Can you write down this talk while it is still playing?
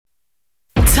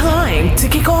ready to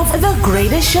kick off the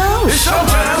greatest show. It's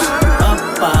showtime.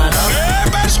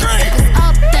 Everybody scream.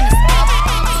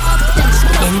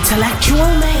 Intellectual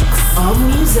mix of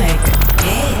music.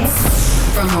 Hits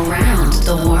from around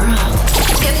the world.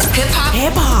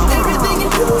 Hip hop. Everything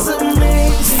it feels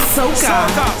amazing. Soca.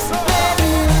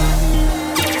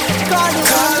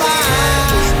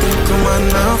 Come on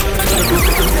now.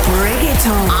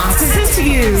 Reggaeton. Artist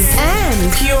interviews.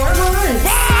 And pure runs.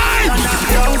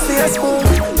 Young Facebook,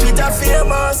 Twitter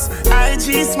famous,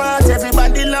 IG smart,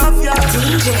 everybody love ya.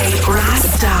 DJ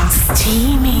Rasta.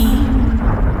 Steamy.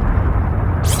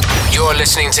 You're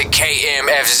listening to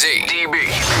KMFZ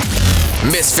DB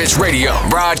Misfits Radio,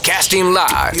 broadcasting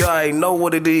live. You already know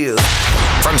what it is.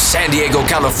 From San Diego,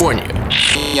 California.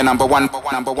 You're number one.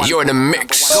 You're in the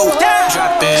mix. Go down.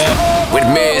 Drop it. With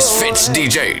Misfits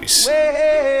DJs.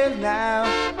 Well, now.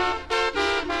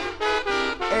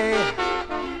 Hey.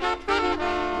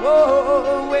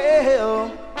 Whoa,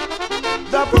 well.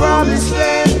 The promised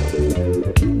land.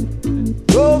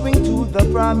 Going to the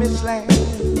promised land.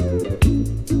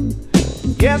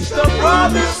 Yes, the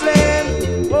promised land.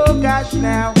 Oh gosh,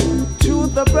 now to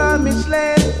the promised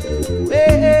land.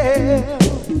 Well,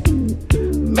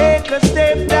 make a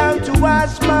step down to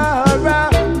Asmara.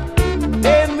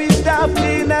 Then we stopped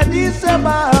in Addis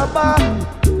Ababa.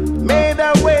 Made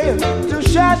our way to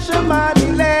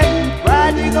Shashamani land.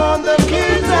 Riding on the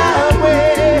King's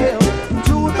Highway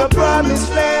to the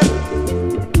promised land.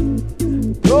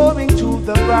 Going to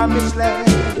the promised land.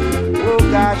 Oh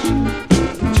gosh.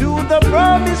 To the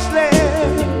promised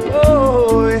land,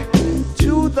 oh,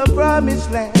 to the promised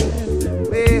land.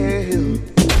 Well,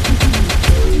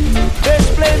 there's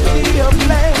plenty of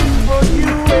land for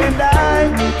you and I,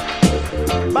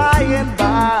 by and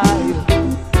by.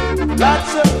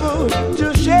 Lots of food to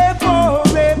share for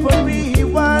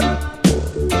everyone.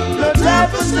 No time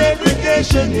for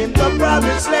segregation in the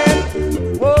promised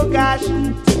land. Oh gosh,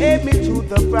 take me to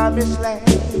the promised land.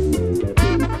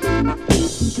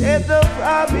 It's the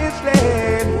promised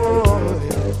land, boy.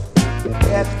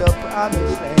 That's the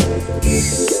promised land.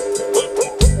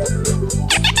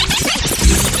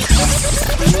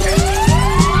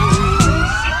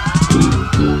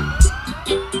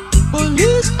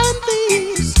 Police and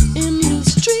thieves in the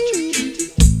street.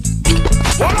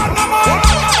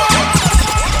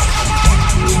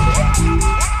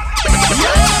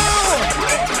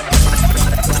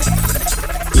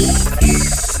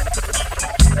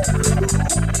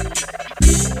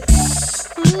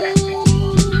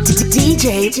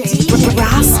 DJ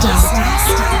Rasta.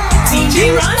 DJ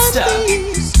Rasta.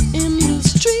 In the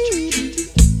street.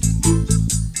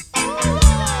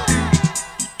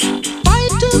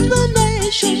 Fighting the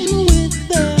nation with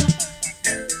their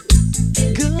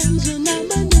guns and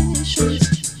ammunition.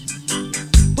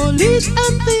 Police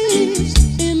and thieves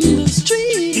in the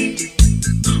street.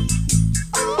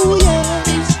 Oh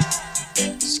yes.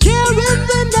 Scaring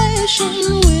the nation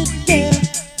with their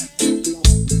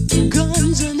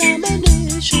guns and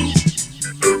ammunition.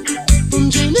 From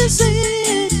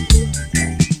Genesis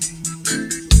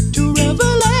to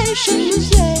Revelations,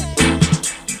 yeah.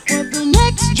 What the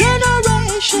next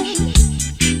generation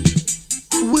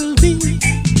will be.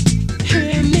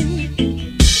 Hear me.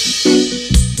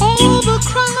 All the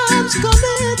crimes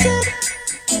committed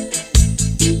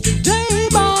day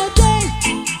by day.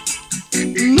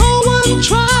 No one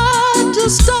tried to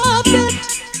stop it.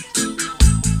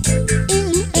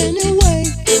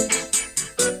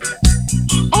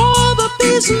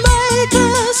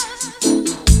 Makers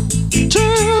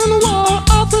turn war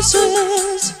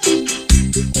officers.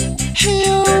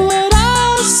 Hear what I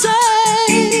say.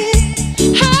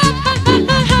 Hey,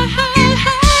 hey,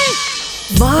 hey.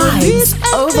 Vibes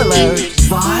overload.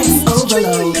 Vibes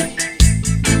overload.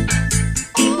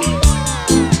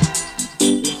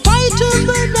 Fighting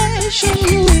the nation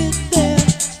with their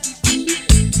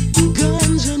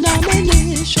guns and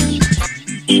ammunition.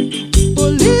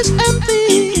 Police and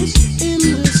thieves.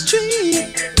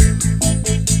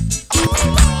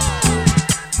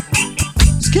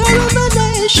 Scaring the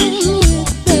nation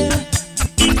with their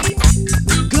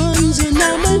guns and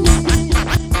ammunition.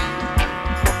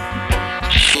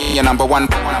 You're number one.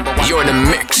 You're in the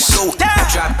mix.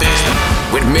 Drop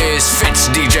it. With Misfits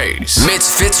DJs.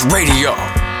 Misfits Radio.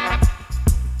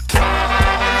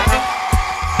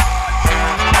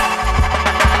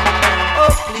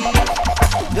 Oh please,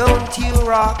 don't you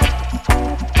rock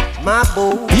my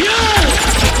boat.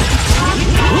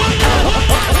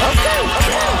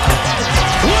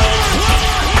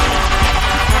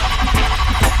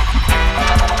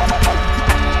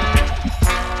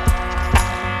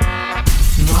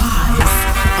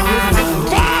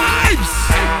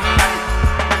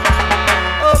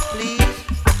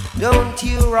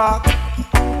 rock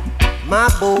my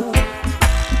boat.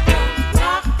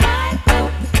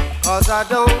 Cause I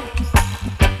don't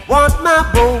want my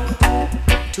boat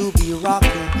to be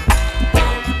rocking.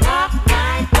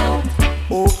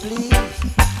 Oh please,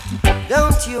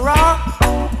 don't you rock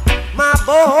my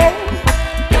boat.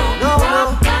 No, no.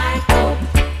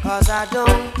 Cause I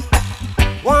don't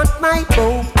want my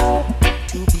boat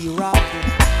to be rocking.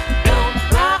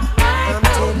 I'm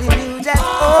telling you that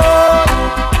oh,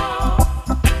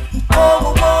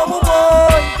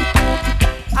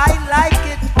 I like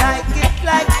it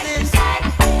like this.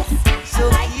 So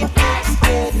keep it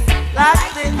steady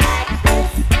like this.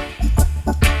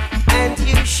 And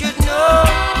you should know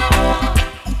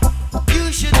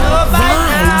by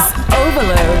now.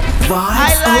 Overload. I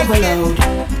Vibes like overload.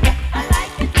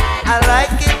 I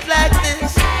like it like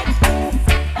this.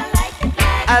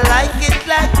 I like it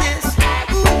like this.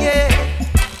 Ooh yeah.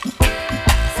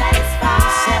 Satisfy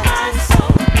my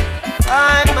soul.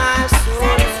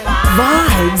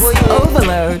 Vibes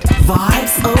overload.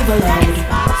 Vibes overload.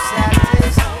 Satisfy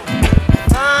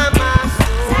my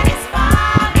soul.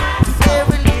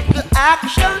 Every little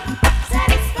action.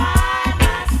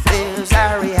 There's a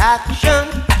reaction.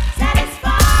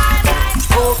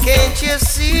 Oh, can't you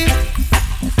see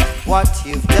what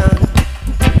you've done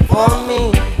for me?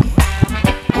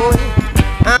 Oh,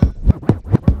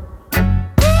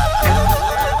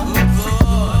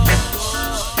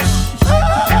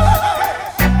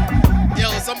 Yo,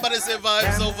 somebody say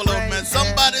vibes overload, man.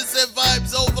 Somebody say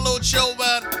vibes overload show,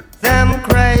 man. them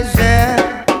crazy.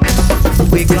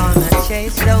 We gonna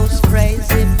chase those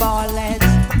crazy ballets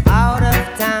out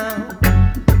of town.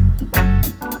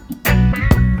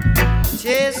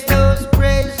 Chase those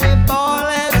crazy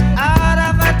ballets out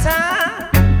of a town.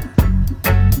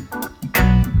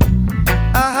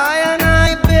 I and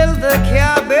I build the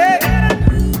cabin.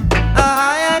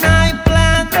 I and I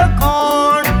plant the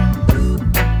corn.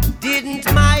 Didn't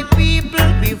my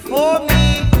people before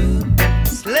me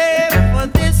slave for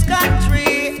this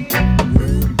country?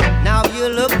 Now you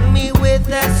look me with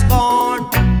a scorn.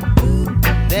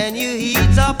 Then you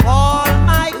heat up all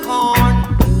my corn.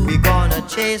 We gonna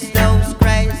chase those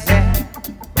crazy.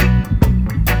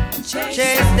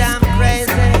 Chase them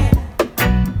crazy.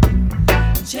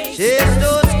 Chase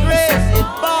those crazy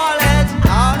ballets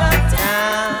out of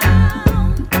town.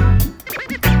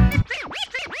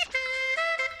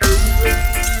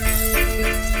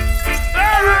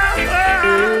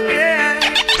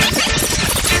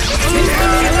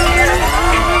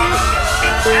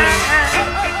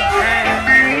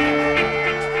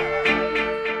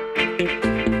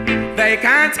 They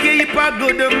can't keep a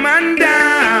good man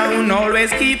down.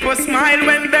 Always keep a smile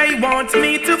when they want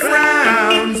me to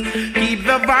frown. Keep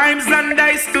the vibes and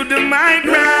I stood my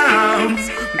ground.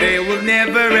 They will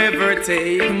never ever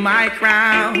take my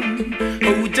crown.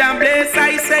 Oh, Jah bless,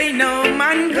 I say no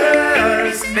man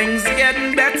curse. Things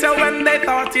getting better when they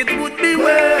thought it would be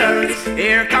worse.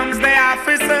 Here comes the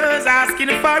officers asking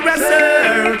for a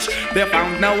search. They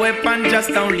found no weapon,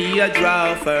 just only a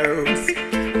draw first.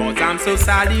 But I'm so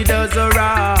solid as a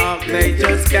rock, they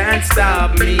just can't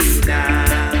stop me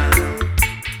now.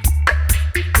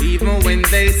 Even when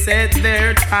they set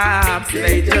their traps,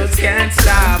 they just can't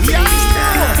stop me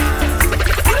now.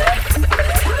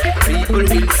 People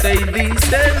will say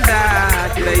this and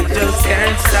that, they just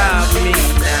can't stop me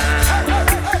now.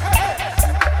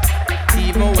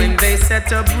 Even when they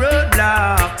set up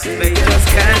roadblocks, they just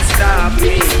can't stop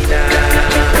me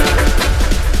now.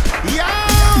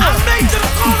 I'm late to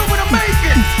the corner when I'm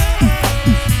making.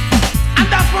 And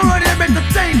that's where they're meant to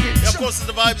take it. Yeah, of course, it's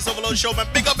the Vibes Overload show, man.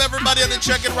 Big up everybody on the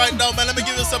check-in right now, man. Let me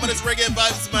give you some of this reggae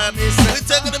vibes, man. We're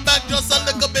taking it back just a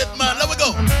little bit, man. Let me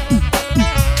go.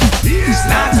 It's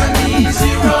not an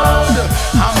easy road.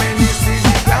 How many see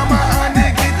the glamour and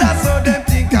the glitter, so them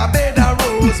think I better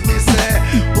rose. Me say,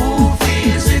 who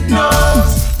feels it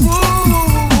knows. Ooh,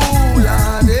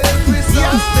 Lord, every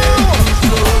Sunday is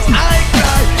closed. I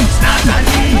cry, it's not an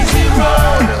easy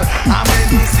road. How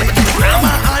many see the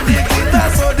glamour and the glitter,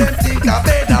 so them think I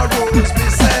better rose. Me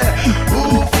say,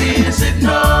 who feels it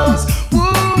knows. Ooh,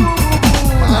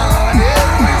 Lord,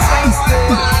 every Sunday.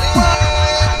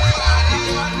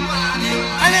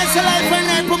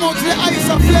 Promote the ice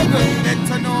of level.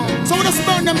 So we just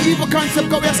burn them evil concept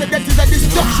because we say that is a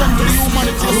destruction to the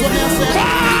humanity. That's what they say.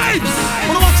 Vibes!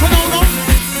 What do you want to know now?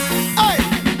 Hey,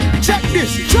 check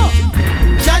this, check.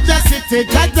 Jaja City,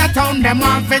 Jaja Town, them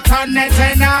want to turn it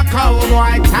in a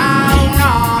cowboy town.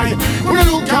 When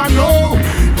you look and know,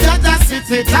 Jaja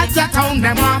City, Jaja Town,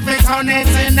 them want to turn it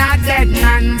in a dead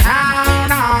man town.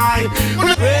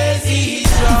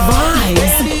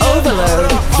 Vibes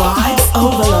overload. Vibes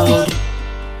overload.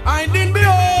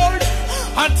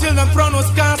 until the throne was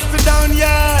cast down,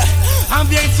 yeah. I'm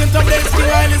the ancient of days, King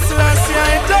Haile Selassie,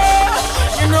 I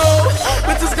die. You know,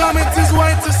 with his garment is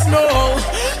white as snow,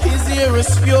 his hair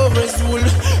is pure as wool.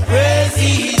 Praise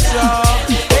ye Jah,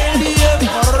 and the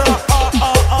emperor,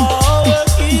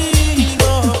 King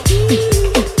of kings,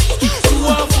 to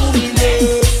a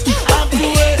fullness, and to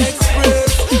an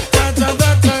express, that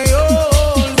I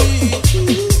hold me.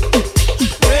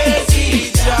 Praise ye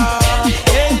Jah,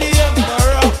 and the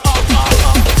emperor,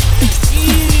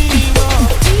 King of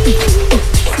kings,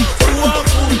 to a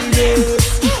fullness,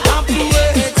 and to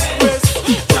an express,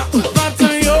 that I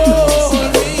hold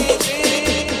me.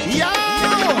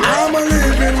 I'm a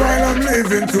living while I'm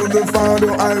living to the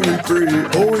Father I will pray.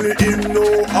 Only Him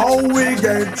know how we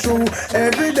get through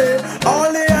every day.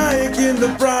 Only I give the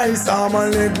price. I'm a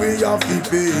leg we have to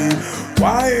pay.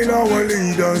 While our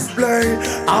leaders play,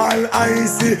 all I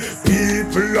see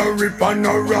people are rip and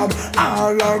a rob,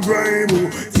 all are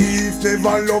grime. Thief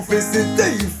never love is the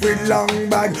thief with long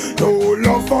bag. No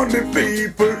love for the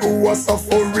people who are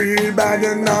suffer real bad.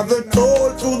 Another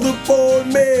toll to the poor,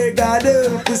 may God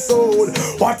help the soul.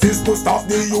 What is to stop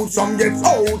the youth from get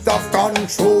out of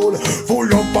control?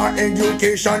 Full up on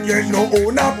education, yet no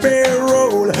own a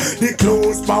payroll. The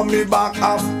clothes from me back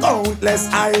have countless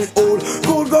eye hole.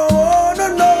 Could go on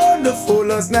and on, the fool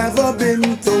has never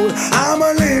been told. I'm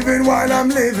a living while I'm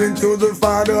living to the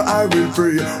Father I will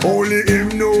pray. Only Him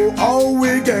know how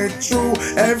we get through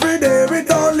every day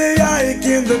with only I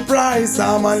give the price.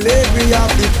 I'm a live we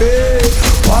have to pay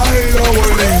while our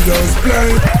leaders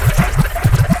play.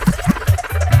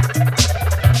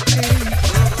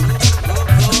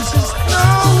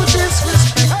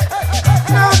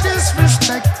 No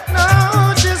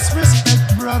disrespect,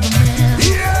 brother man.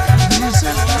 This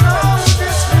is no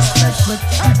disrespect, but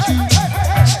could you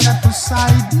step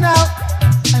aside now?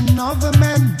 Another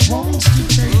man wants to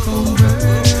take over,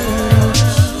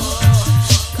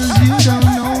 'cause you don't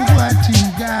know what you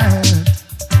got,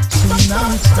 so now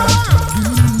it's time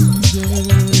to use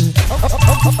it.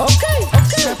 Okay.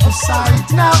 Step aside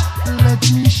now, let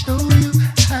me show you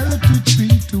how to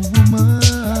treat a woman.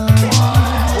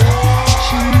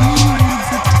 She needs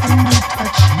a tender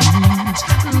touch, she needs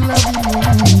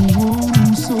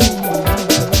loving so.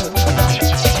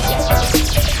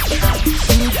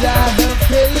 Should I have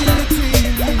faith in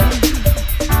you,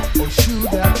 or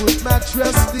should I put my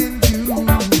trust in you,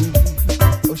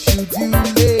 or should you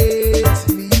let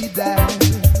me down,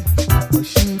 or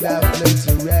should I float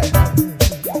around?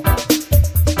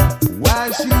 Why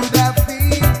should I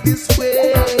think this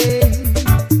way,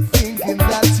 thinking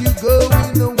that you're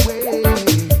going away?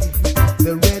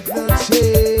 There ain't no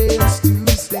chance to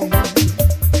stay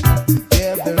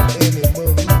together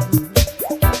anymore.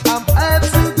 I'm had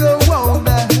to go on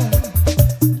now,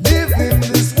 living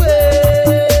this way,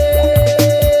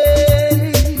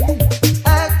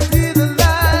 acting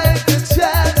like a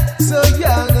child, so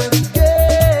young and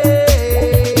gay.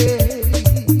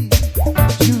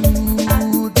 You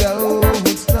don't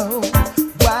know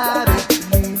what it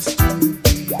means to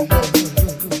be loved.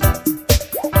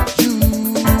 You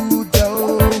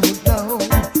don't know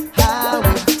how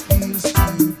it feels to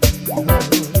be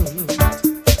hurt.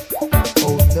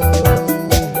 Oh no.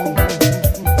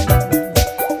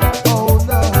 Oh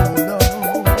no, no,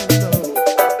 no.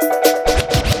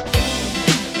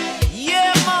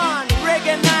 Yeah, man,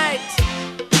 reggae night.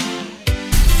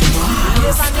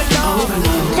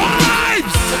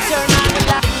 Vibes! So turn on the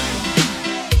light.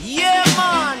 Yeah,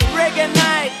 man, reggae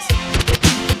night.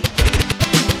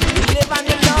 We live on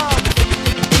the love.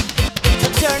 So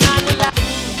turn on the light.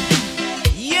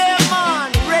 Yeah, man,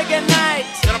 reggae night.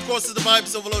 And of course, it's the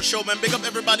Vibes Overload Show, man. Big up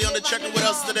everybody on the checking with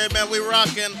us today, man. We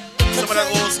rocking some of that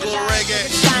old school reggae.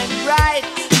 Shine bright.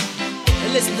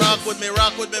 And listen to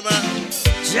Rock with me, man.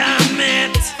 Jam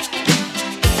it.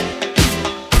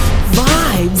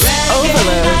 Vibes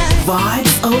Overload.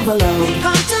 Vibes Overload.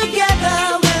 Come together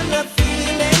when we're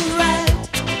feeling right.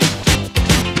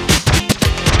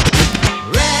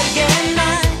 Reggae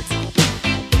night,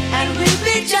 and we'll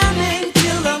be jamming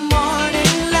till the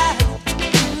morning light.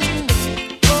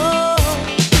 Oh,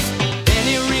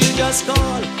 any real just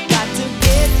call. Got to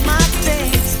get my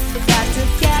things, got to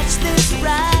catch this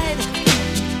ride.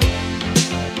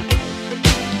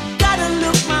 Gotta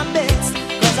look my best,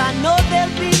 'cause I know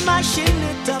they'll be mashing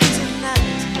it up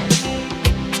tonight.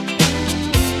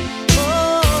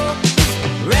 Oh,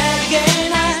 reggae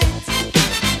night,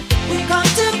 we come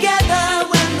together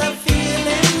when the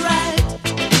feeling right.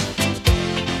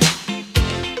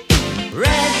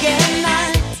 Reggae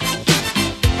night,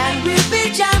 and we'll be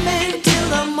jamming till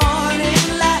the morning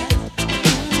light.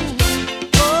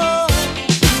 Oh,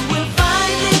 you will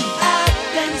find it at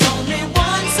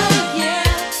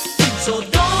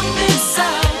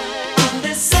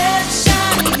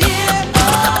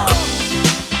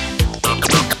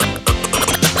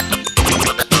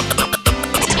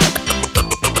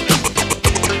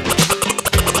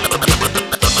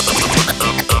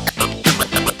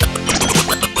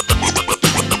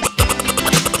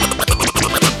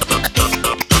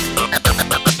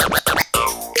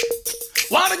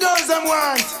them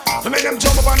want. To make them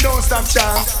jump up and don't stop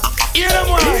chant. Hear them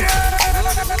want.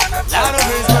 Lord of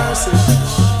His mercy.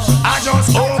 I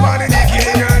just over the dicky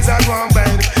girls at one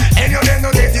bed. And you them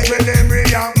no get it when them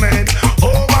react mad.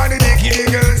 Over the dicky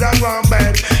girls at one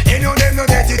bed. And you them no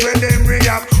get it when them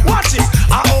react. Watch it.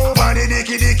 I over the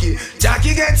dicky.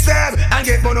 Jackie get stabbed and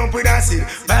get burned up with acid.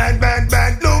 Bad.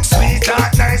 Look sweet,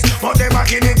 that nice. But them a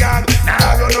guinea god.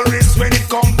 Now run no risk when it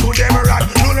come to them rat.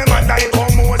 No them a die for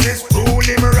Moses. Rule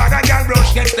him rat. A girl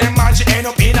brush gets them and she end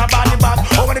up in a body bag.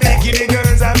 Over the dicky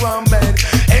girls at one bed.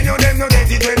 And you them no get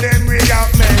it when them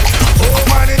react mad.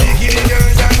 Over the dicky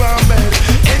girls at one bed.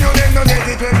 And you them no get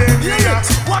it when them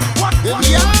react. What?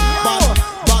 Yeah.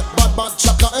 Bad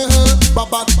chaka, bad chaka,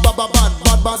 bad chaka,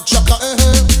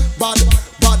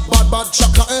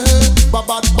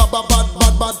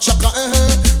 bad chaka,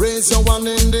 raise your one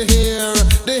in the air,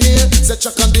 say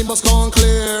chaka the must come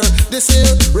clear, this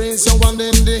here, raise your one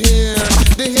in the air,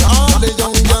 all the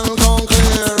young girl come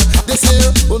clear, this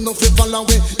here, no fi follow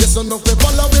away, yes no fi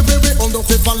follow away, baby, no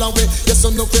fi follow away, yes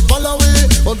no fi follow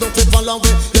away, no fi follow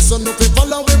away, yes no fi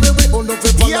follow away, baby, no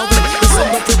fi follow away, yes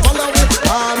no fi follow away,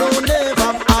 all who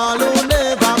never,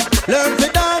 learn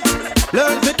fi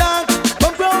that,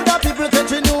 come proud of people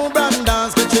catch a new brand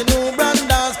dance,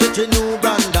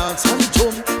 and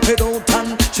jump, head out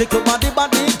and shake your body,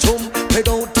 jump, head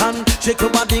out and shake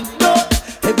your body, go.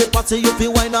 Every party you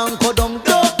feel wine and go down,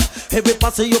 go. Every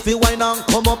party you feel wine and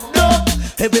come up, go.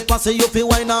 Every party you feel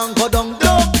wine and go down,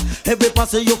 go. Every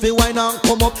party you feel wine and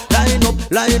come up, line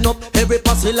up. Every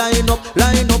party line up.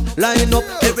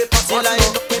 Every party line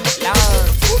up.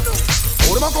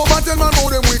 All them a come and tell man how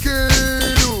them wicked.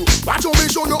 Watch out, make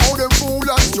sure you how them fool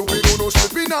and stupid. No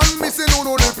slipping and missing,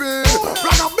 no lipping.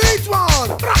 Rock a beat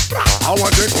one. I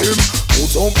want to take him.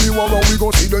 Put some people around, we gon'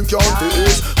 see them can't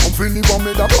taste. Come feel the bomb,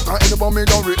 the block and the bomb, the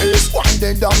race. One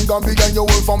day down, gone big and your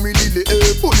whole family delay.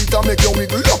 Put it and make you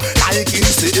wiggle up like him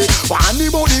say. But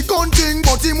anybody gun thing,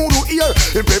 but him who do hear.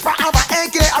 He prefer have a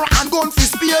AK or a handgun for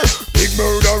spear. Big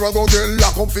murderer go get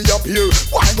lock up for your peer.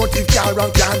 Why go thief car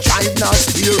and can't drive now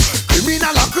steer?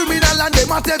 Criminal and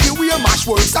them at everywhere. Mash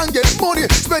works and get money,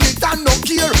 spend it and no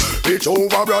care. It's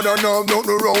over, brother, now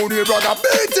nothing around here, brother.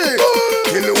 Beat it,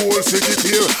 kill the whole city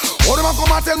here. All them a come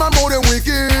and tell man how them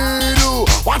wicked.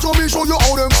 Watch out, me show you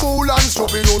how them fool and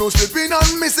stupid. No slipping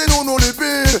and missing, no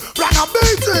lipping. Brother,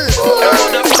 beat it.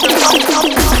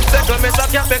 Settle me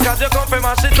suck ya because you come from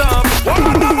my shit up. Now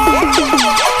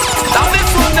this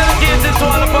one dedicated to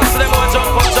all the us, them want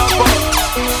jump up.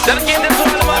 Dedicated to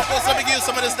all the man. Let me give you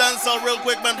some of this dancehall real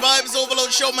quick, man. Vibes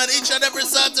Overload show, man, each and every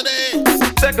Saturday.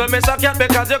 Settle me suck ya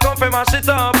because you come from my shit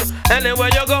up. Anywhere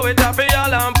you go, it's happy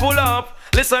y'all and pull up.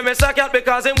 Listen, me say cat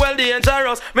because him well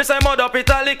dangerous. Me say mud up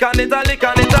italic and italic. Me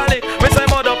say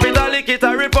mud up italic, it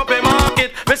a rip up a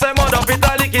market. Me say mud up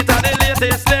italic, it a the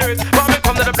latest lyrics. But me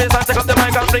come to the place and take up the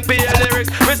mic and fling PA lyrics.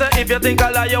 Me say if you think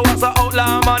I lie, you was a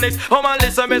outlaw manix. Oh man,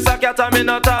 listen, me say cat and me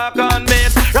no talk on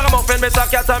mates. Ragamuffin, me say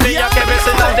cat and me a chemist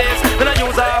in the days. Me no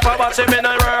use half a battery, me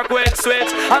no work with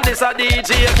switch. And this a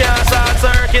DJ, you can't start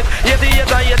circuit. 88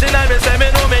 and 89, me say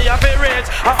me know me a fi rich.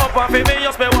 I up and fi me,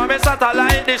 just me want me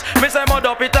satellite dish. Me say mud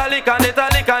up italic and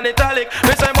italic.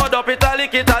 Me say mud up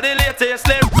italic, it a the latest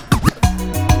lyric.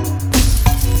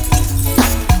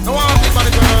 No one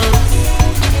everybody girls.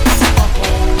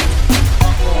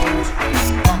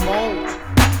 Back out.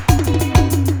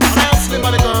 And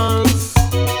everybody girls.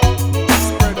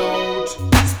 Spread out.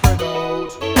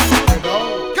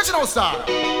 Catch it out, star.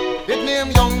 It name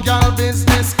Young Gal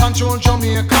Business Control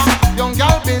Jamaica. Young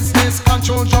Gal Business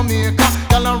Control Jamaica.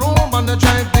 Gal a room on the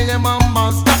drive, BM and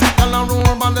Mazda. Gal a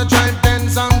room on the drive,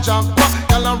 Benz and Jaguar.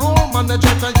 Gal a room on the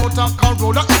drive, Toyota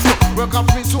Corolla. If you work a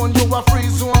free zone, you a free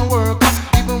zone worker.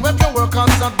 Even if you work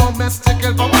as a domestic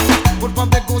helper, good for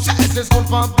the goose, yes, it's good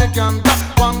for the gander.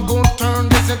 One good turn,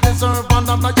 this it deserve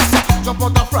another. Yes, jump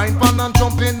out the frying pan and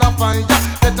jump in the fire.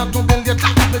 Better to build your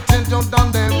life, me tell you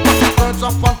than them. Birds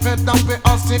of one feather, we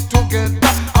all stick together.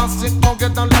 All stick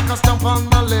together like a stamp on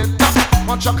the letter.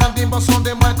 One track and the bus on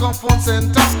the microphone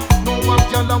center. No one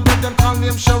girl with them call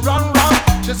him Sharon Ron.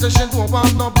 She say she don't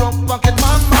want no broke pocket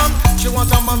man. She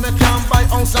want a man that can buy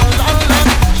house and land.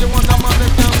 She want a man that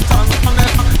can stand.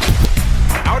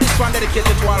 Now this one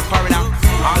dedicated to all foreigner,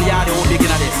 all y'all who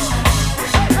begin at this.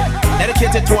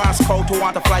 Dedicated to our scout who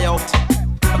want to fly out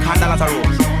a candle at a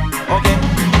rose. Okay.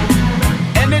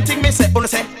 Anything me say, wanna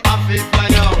say, I feel fly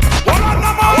out.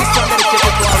 This one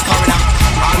dedicated to all foreigner,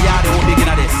 all y'all who begin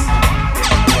at this.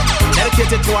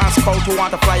 Dedicated to our scout who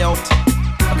want to fly out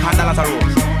a candle at a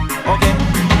rose. Okay.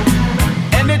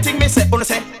 Anything me say, wanna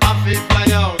say, I feel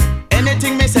fly out.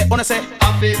 Anything me say, wanna say,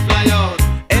 I feel fly out.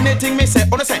 Anything me say,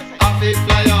 wanna say, I feel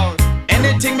fly out.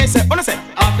 Anything me say, wanna say?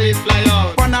 I feel fly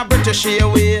out. Wanna British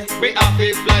Airways, we have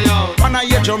to fly out. wanna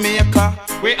hear Jamaica,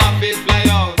 we have to fly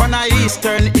out. wanna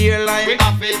Eastern Airline, we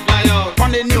have to fly out.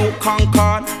 wanna the New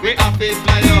Concorde, we have to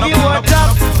fly out. You were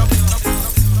tough.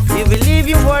 You believe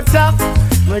you were tough,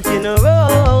 but you know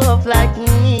rough like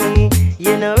me.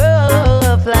 You know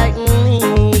rough like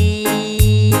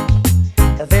me.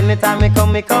 Cause anytime me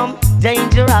come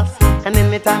dangerous. And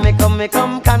anytime me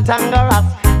come cantankerous.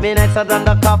 Me nicer than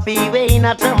the coffee way in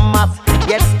a thermos.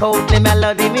 Yes, coat the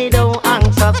melody, me don't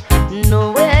anxious.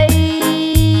 No way.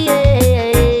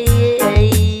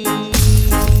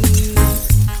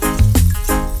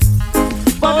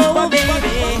 Oh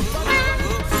baby,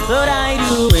 would I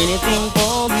do anything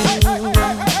for you?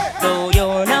 Though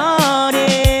you're not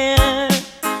here,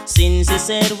 since you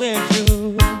said we're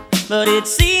through. But it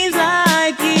seems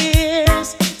like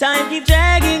years, time keeps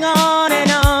dragging on,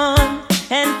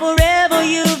 and forever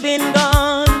you've been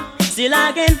gone. Still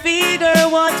I can figure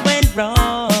what went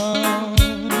wrong.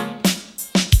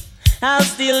 I'll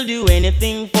still do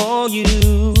anything for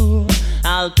you.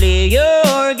 I'll play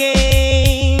your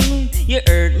game. You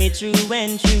hurt me true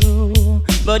and true,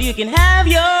 but you can have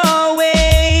your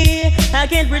way. I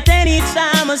can't pretend each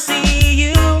time I see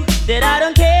you that I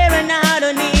don't care and I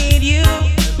don't need you.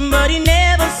 But you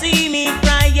never see me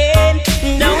crying.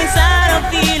 Though inside I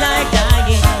feel like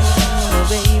dying. Oh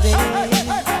baby,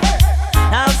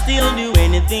 I'll still do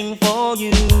anything for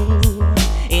you,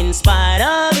 in spite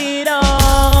of it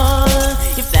all.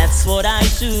 If that's what I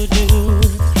should do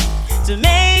to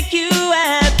make you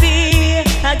happy,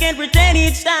 I can't pretend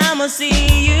each time I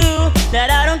see you that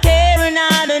I don't care and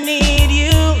I don't need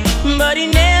you. But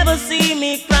you never see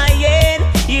me crying.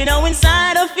 You know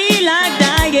inside I feel like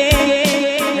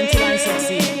dying. Until I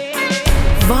succeed.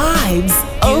 Vibes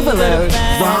overload.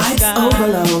 Vibes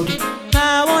overload.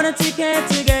 I want a ticket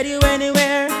to get you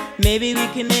anywhere. Maybe we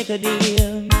can make a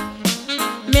deal.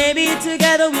 Maybe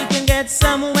together we can get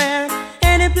somewhere.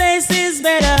 Any place is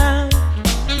better.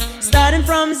 Starting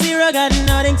from zero, got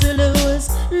nothing to lose.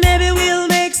 Maybe we'll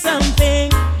make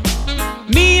something.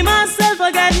 Me, myself,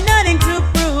 I got nothing to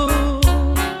prove.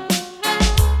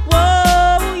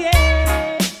 Whoa,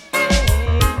 yeah.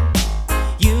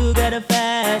 You got a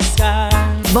fast car.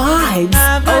 Vibes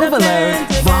overload.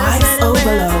 Vibes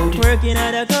overload. Working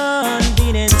at a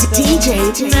convenience store. DJ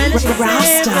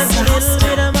Rasta.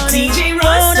 DJ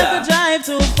Don't have to Rasta. drive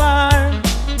too far.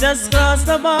 Just cross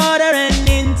the border and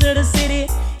into the city.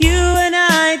 You and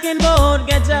I can both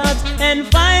get jobs and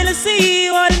finally see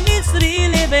what it means to be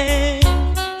living.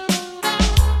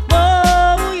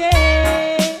 Oh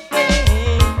yeah.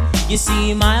 You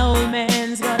see, my old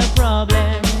man's got a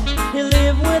problem. He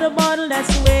live with a bottle, that's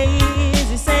the way he is.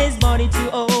 He says body too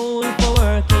old for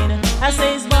working. I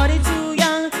say his body too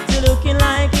young to looking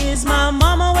like his. My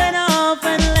mama went off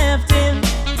and left him.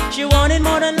 She wanted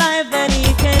more than life than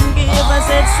he can give. I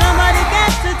said somebody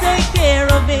got to take care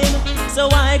of him. So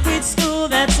I quit school,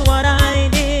 that's what I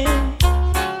did.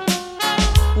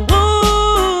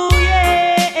 Ooh,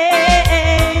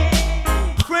 yeah.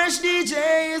 Fresh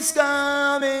DJ is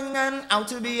coming and out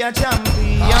to be a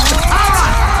champion.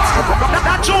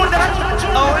 That tune,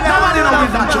 nobody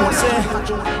knows that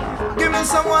tune. Give me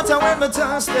some water when we're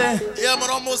thirsty. Yeah, man,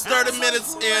 almost 30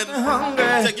 minutes in. Hungry.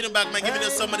 Taking it back, man. Giving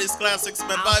us some of these classics,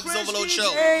 man. Vibes Overload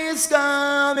Show. DJ is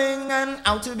coming and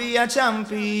out to be a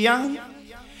champion.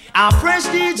 A fresh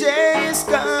DJ is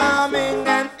coming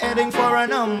and heading for a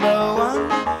number one.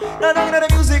 Now down to the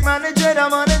music, man, the dread,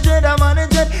 I'm on the dread, I'm on the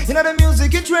dread. You know the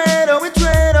music, it tread, oh, it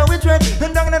tread, oh, it tread.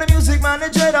 And down to the music, man, the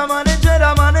dread, I'm on the dread,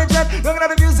 I'm on the dread. Down to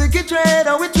the music, it tread,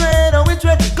 oh, it tread, oh, it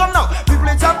tread. Come now, people,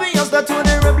 it's obvious that you're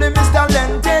terribly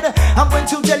mistalented. I'm going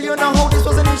to tell you now how this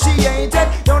was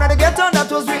initiated. Down at the ghetto, that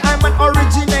was where I'm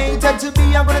originated. To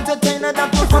be a good entertainer,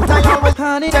 that was what I always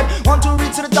wanted. Want to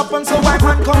reach to the top, and so I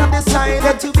man come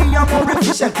decided to be a more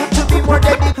efficient, to be more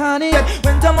dedicated.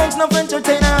 Went amongst no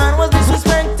entertainer and was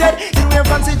disrespected. In wear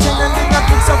fancy chain and they got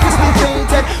too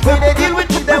sophisticated. When they deal with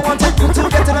me, they wanted me to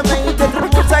get elevated. The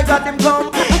rules I got them come.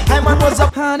 I man was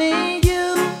up, honey,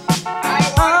 you.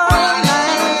 All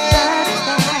night,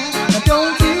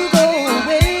 don't you go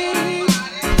away.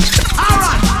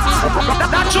 Alright,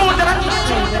 that tune,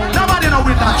 nobody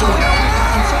knows that tune.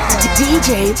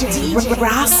 DJ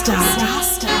Rasta.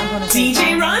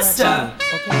 DJ Rasta.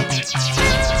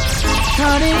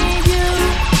 Honey, you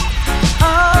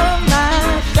all my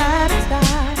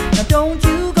satisfied. Now don't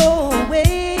you go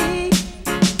away.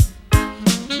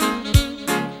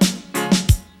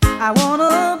 I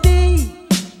wanna be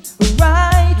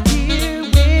right here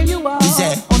where you are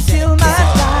until my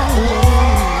time.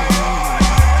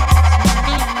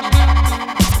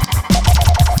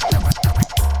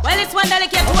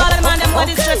 over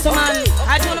this stress, man.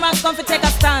 I told the man come to take a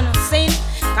stand. See?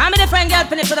 I'm a different girl,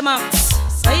 pin it to the max.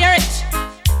 So hear it.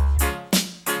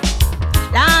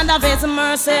 Land of His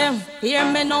mercy. Hear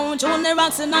me now, join the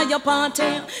rocks in your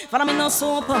party. Follow me no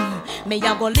soap. Me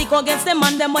a go lick against the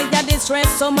man, them way ya distress,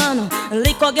 so man.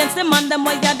 Lick against the man, them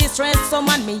way ya distress, so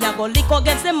man. Me a go lick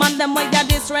against the man, them way ya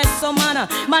distress, so man.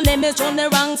 My name is Johnny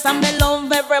Ranks and me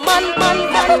love every man.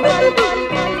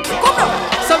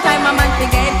 Sometimes my man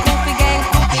forget,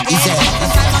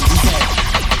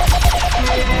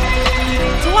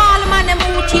 to all man them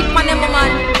who cheat man them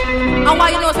man. And why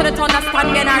you know so they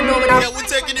understand me and I know without. Yeah, we're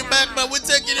taking you back, man. We're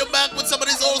taking you back with some of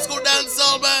these old school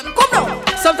dancehall, man. Come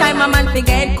now. Sometimes my man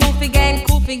forget, cool. Sometimes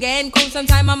my man forget, cool.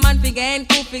 Sometimes my man forget,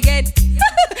 cool.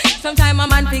 Sometimes my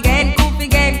man forget, cool.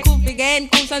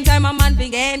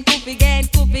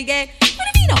 What do you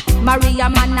mean now? Maria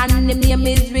man and the name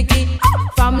is Ricky.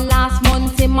 From last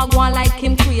month him a go on like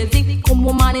him crazy. Come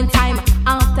woman in time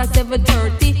after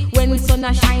 7:30 when the sun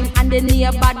a shine and the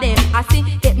neighbor them I see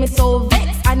get me so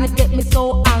vexed and it get me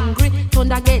so angry.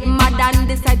 Thunder get mad and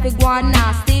decide to go on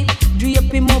nasty.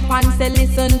 Drape him up and say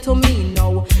listen to me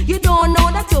now. You don't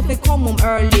know that you fi come home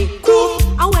early. Cool.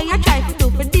 And when you try to do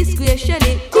for disgrace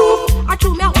Shelly. Cool. I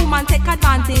true me a woman take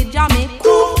advantage of me.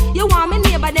 Cool. You want me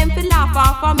neighbor them fi laugh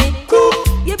off of me. Cool.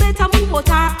 You better move out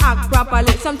and act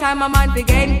properly. Sometimes my man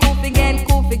forget, cool.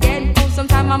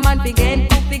 Sometimes my man forget,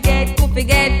 cool.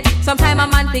 Sometimes my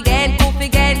man forget, cool.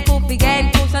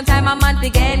 Sometimes my man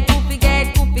forget, cool.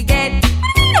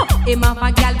 Him have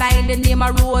a gal by the name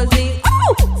of Rosie.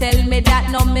 Oh, tell me that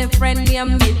no me friend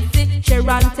named Mitzi.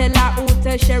 Sharon tell her who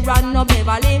tell Sharon no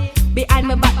Beverly. Behind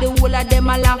me back the whole of them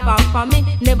a laugh off for me.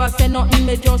 Never say nothing,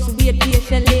 me just wait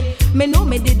patiently. Me know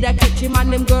me did that catch him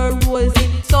and them girl Rosie.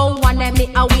 So one day me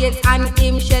a wait and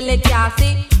him Shelly can't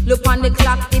see. Look on the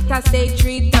clock, it a say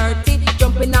 3:30.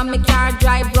 Jumping on me car,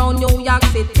 drive round New York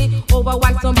City. Over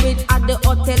Whitestone Bridge at the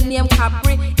hotel named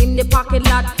Capri. In the parking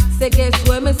lot, say guess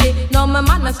where me see. Now my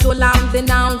man a stole arms and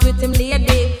arms with him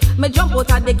lady. Me jump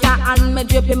out of the car and me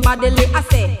drip him bodily. I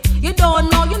say, you don't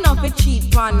know, you know fi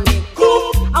cheat on me.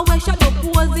 Cool. I wear shadow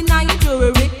posing on your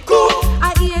jewelry. Cool.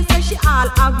 I hear say she all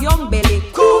have young belly.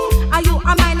 Cool. Are you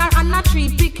a minor and a tree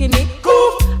picking it?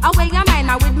 Cool. I wear a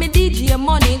minor with me DJ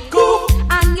money. Cool.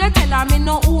 And you tell her me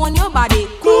no own your body.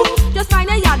 Cool. Just find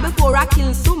a yard before I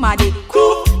kill somebody.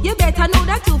 Cool. You better know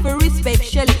that you fi respect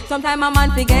Shelly. Sometimes my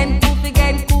man forget, cool.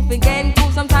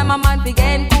 Sometimes my man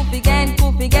forget, cool. The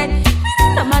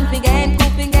man forget,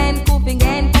 cool.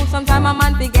 Sometimes my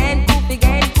man forget, cool.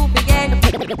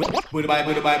 Goodbye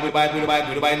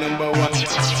number one.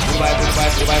 Goodbye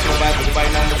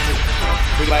number two.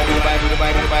 Goodbye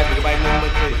number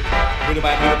three.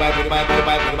 Goodbye number three.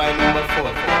 Goodbye number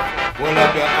four. Hold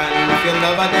up your hand if you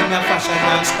love them your fashion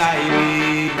and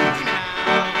style.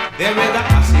 They with the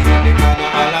assy in the corner,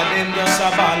 all of them just a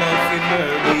ball of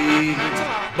murder.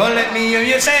 But let me hear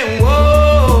you say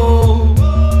whoa,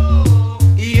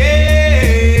 yeah,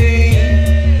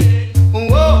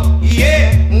 whoa,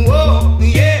 yeah, whoa,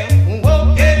 yeah,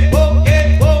 whoa, yeah, whoa,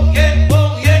 yeah, whoa, yeah,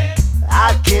 whoa, yeah. I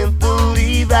can't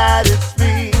believe that it's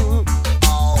real.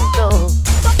 No,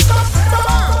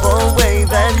 the way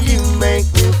that you make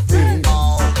me feel.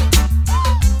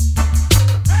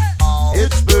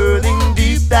 It's burning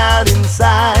deep down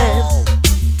inside.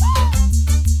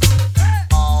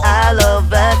 I love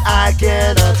that I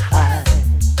cannot hide.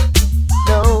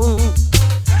 No,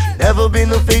 she's never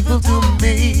been unfaithful to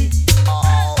me. As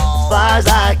far as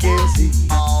I can see,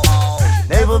 she's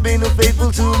never been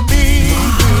unfaithful to me.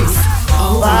 As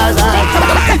far as I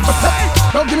can see.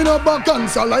 Don't give me no back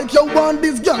answer like you want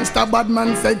this gangster. Bad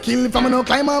man say kill if I'm no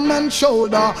climb a man's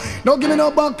shoulder. Don't give me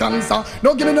no back answer.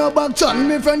 Don't give me no back chat.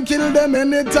 Me friend kill them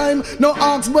anytime. No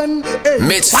ask when. Hey,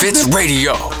 Misfits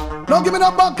Radio. Don't give me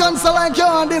no back answer like you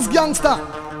want this gangster.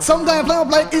 Some guy fly up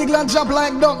like eagle and drop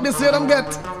like duck. This year them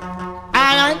get.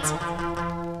 Alright.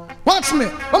 Watch me.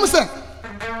 What me say?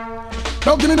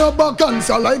 Don't give me no back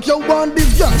answer like you want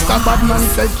this gangster. Bad man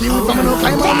say kill from no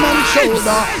climb on man's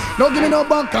shoulder. Don't give me no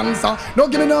back answer.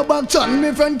 Don't give me no back chat.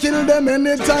 Me friend kill them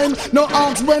anytime. No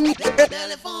ask when. Woman.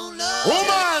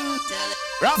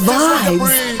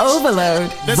 Vibes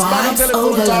Overload. Vibes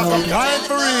Overload.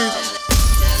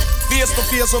 Face to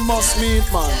face we must meet,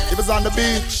 man. If it's on the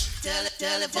beach.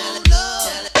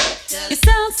 You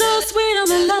sound so sweet on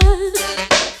the line.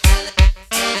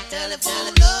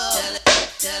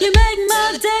 You make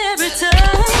my day every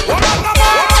time.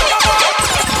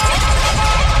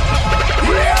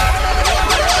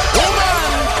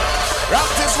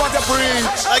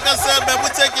 Like I said, man, we're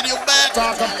taking you back.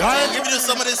 Giving you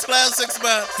some of these classics,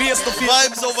 man.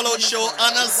 Vibes Overload show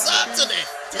on a Saturday.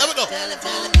 There we go.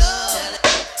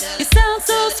 You sound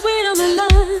so sweet on the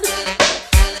line.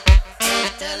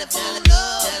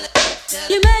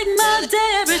 You make my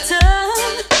day every time.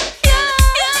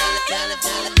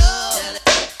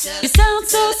 You sound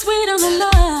so sweet on the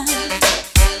line.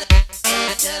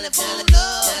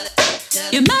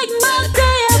 You make my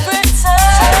day every time.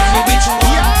 Tell me which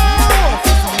one.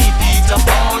 Me Peter,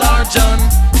 Paul or John.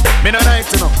 Me no like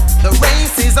to know. The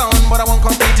race is on, but I won't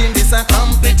compete in this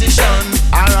competition.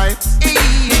 Alright.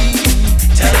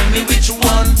 Tell me which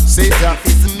one. Say that.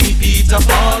 Is me Peter,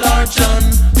 Paul or John?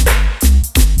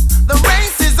 The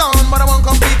race is on, but I won't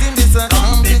compete in this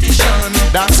competition.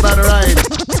 That's not right.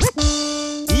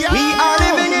 We are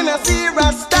living in a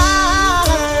serious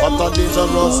time. What a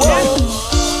dangerous time.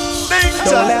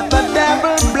 Don't let the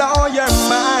devil blow your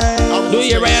mind. Do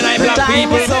you realize the black time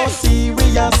people? is so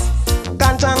serious,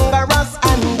 cantankerous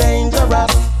and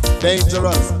dangerous.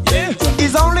 Dangerous.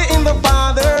 It's only in the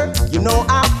Father, you know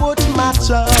I put my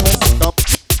trust.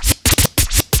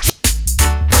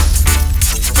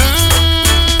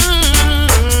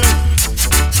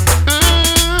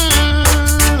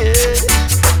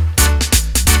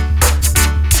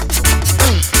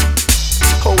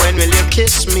 When will you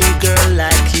kiss me, girl,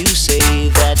 like you say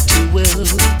that you will?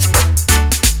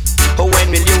 When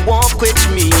will you walk with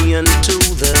me unto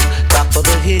the top of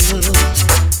the hill?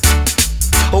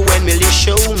 When will you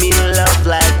show me love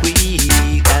like we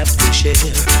have to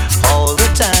share all the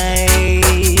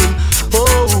time?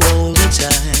 Oh, all the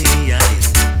time.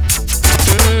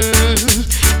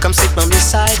 Come sit down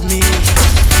beside me.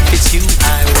 It's you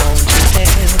I want to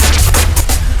have.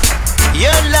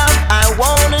 Your love I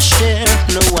wanna share.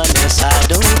 No one else, I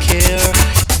don't care.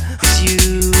 It's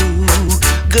you,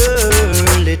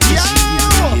 girl, it is you.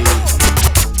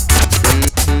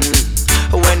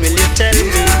 When will you tell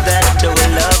me that our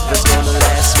love is gonna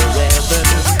last forever?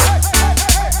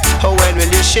 When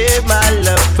will you share my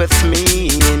love with me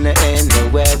in any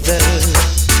weather?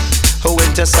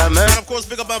 Winter, summer. And of course,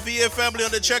 pick up our VA family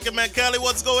on the check-in, man. Cali,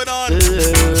 what's going on?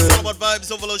 It's all about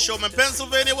Vibes Overload show, man.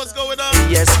 Pennsylvania, what's going on?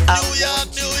 Yes, New York,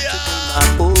 New York. My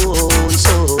own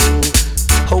soul.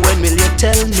 When will you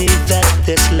tell me that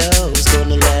this love's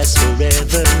gonna last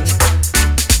forever?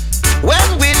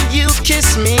 When will you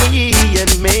kiss me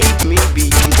and make me be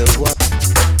the one?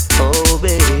 Oh,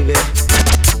 baby.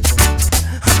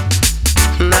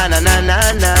 Na na na na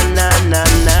na na na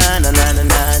na na na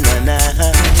na na na.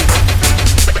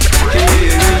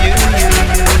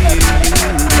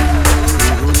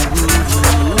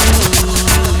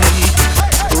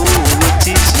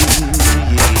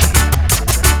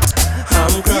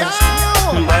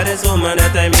 By this woman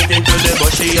that I meet into the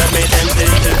bush, she had me tempted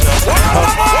to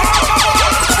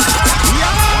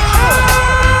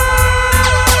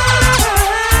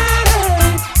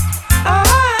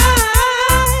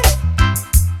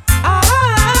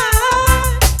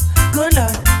Good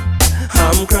Lord,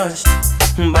 I'm crushed.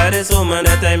 By this woman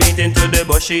that I meet into the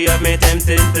bush, she have me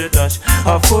tempted to touch.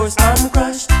 Of course I'm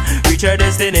crushed. Reach her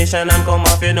destination and come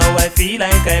off, you know I feel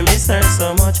like I miss her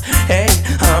so much. Hey,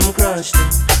 I'm crushed.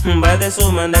 By this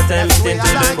woman that I meet into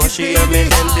the bush, she have me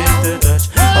tempted to touch.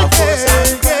 Of course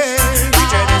I'm crushed.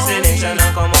 Reach her destination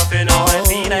and come off, you know I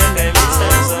feel like I miss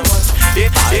her so much.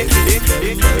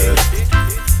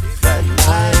 That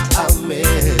night I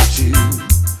met you,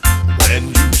 when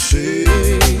you say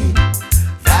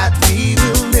that we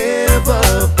will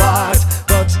never part,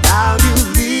 but now you're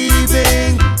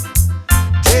leaving,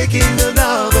 taking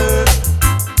another.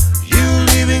 You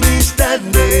leaving me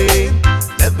standing,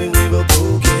 left me with a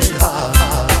broken heart.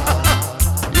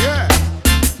 Yeah,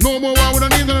 no more war, we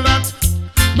don't need none of that.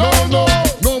 No, no,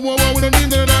 no more war, we don't need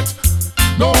none of that.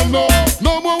 No, no,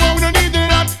 no more war, we don't need none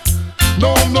of that.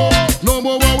 No, no, no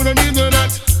more war, we don't need none of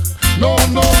that. No,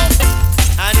 no.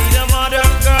 I need a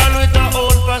modern girl with an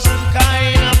old-fashioned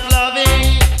kind of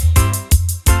loving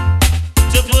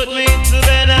to put me to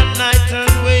bed at night and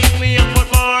wake me up for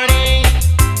morning.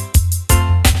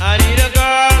 I need a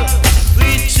girl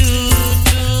with true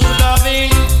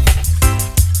loving.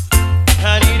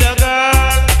 I need a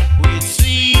girl with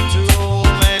sweet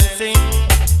romancing.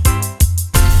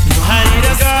 I need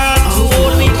a girl to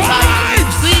hold me tight,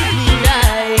 sweet me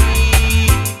right.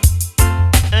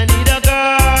 I need a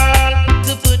girl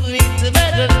to put me to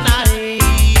bed at night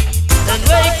and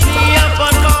wake me up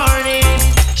on morning.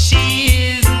 She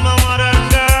is my modern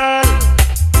girl,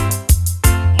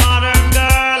 modern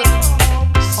girl.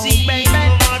 See my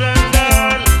modern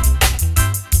girl.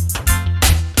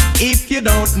 If you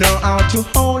don't know how to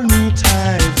hold me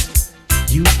tight,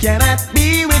 You cannot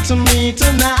be with me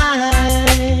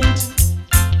tonight.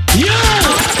 Yeah.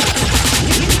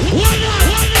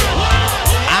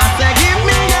 I say, give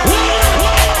me your love.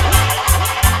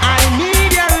 I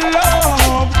need your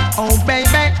love. Oh,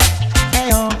 baby. Hey,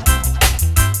 oh.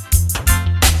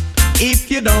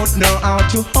 If you don't know how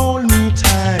to hold me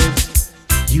tight,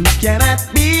 you cannot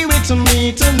be with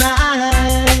me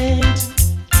tonight.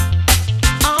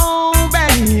 Oh,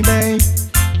 baby.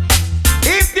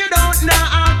 If you don't know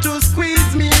how to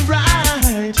squeeze me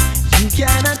right, you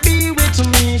cannot be with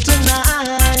me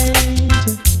tonight.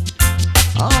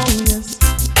 Oh, yes.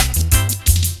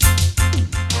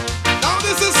 Now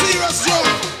this is serious joke.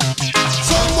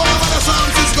 Some boy with the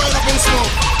sound is going up in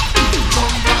smoke.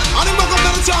 And him back up to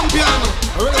the champion.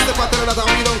 I really step out there that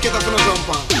we don't get up in a jump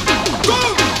on. Go!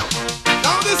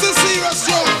 Now this is serious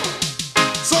joke.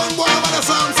 Some boy with the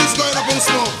sound is going up in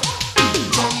smoke.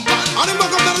 And him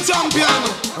back up to the champion.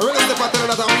 I really step out there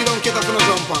that we don't get up in a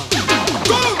jump on.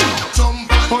 Go!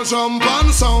 Jump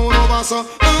on sound over so.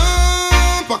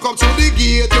 Pack up to the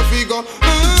gate you figure.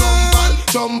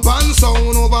 Jump on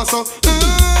sound over so.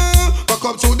 Pack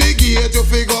up to the gate you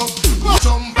figure.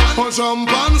 Jump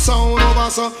on sound over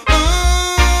so.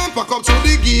 Pack up to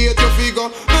the gate you figure.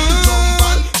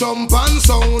 Jump on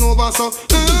sound over so.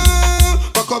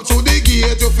 Pack up to the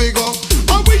gate you figure.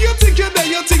 And when you think you're there,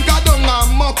 you think I don't have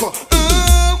muck.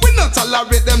 We not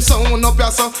tolerate them sound up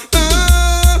here so.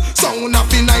 Sound up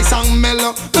be nice and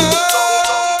mellow.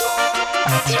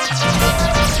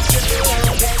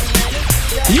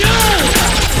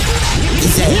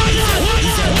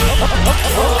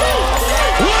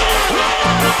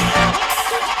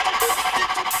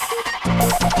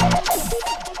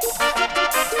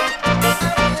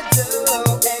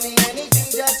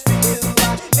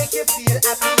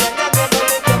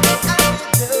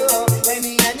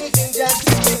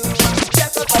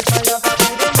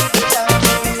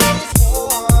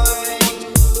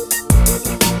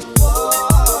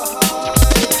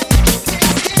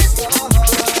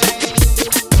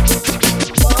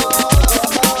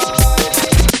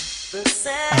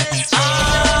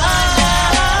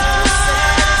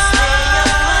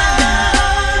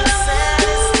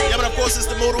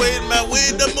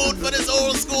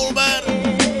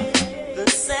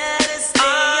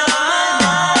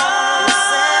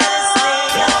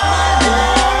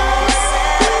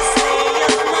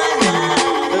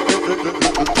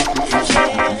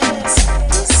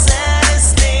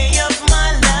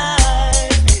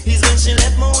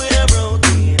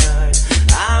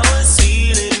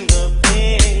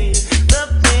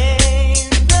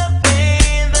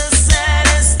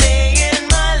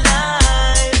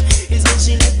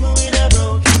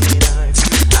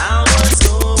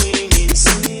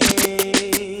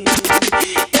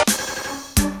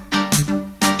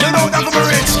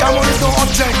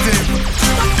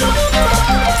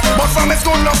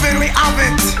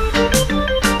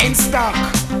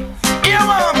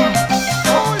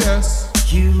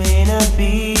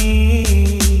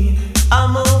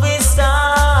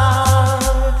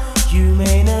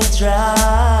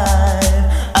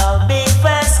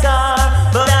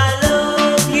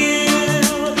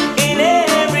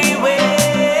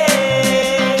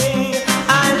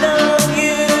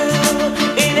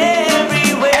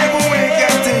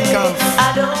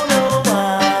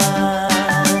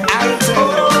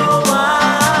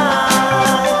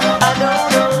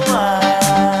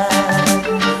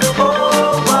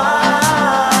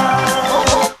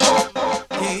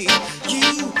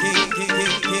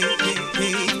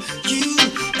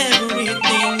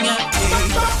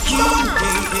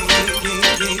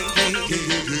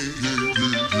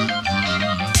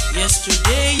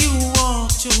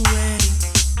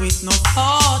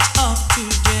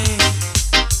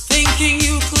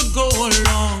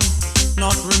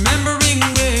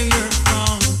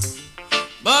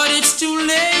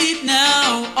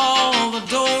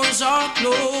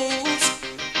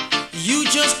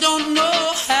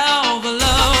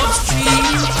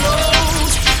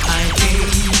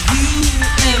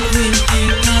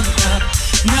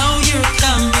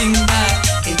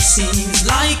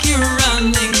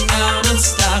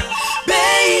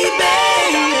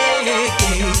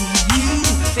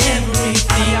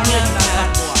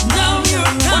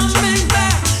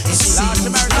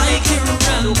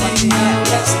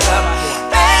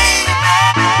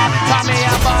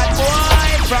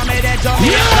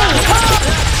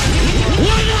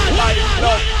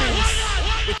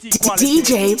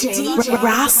 DJ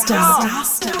Rasta.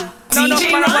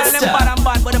 DJ Rasta.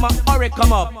 But them a hurry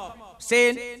come up.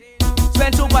 Saying,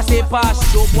 spend super say pass,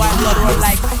 show boy blood run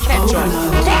like ketchup.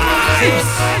 Saying,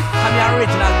 I'm the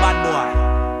original bad boy.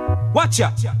 Watch ya.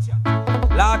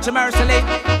 Lord Mercily,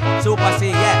 Super C,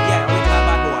 yeah, original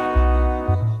bad boy.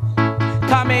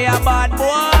 Come here, bad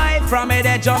boy, from me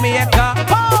the Jamaica.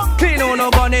 Clean on no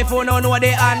gun if you don't know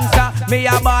the answer. Me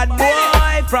a bad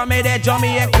boy, from me the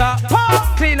Jamaica.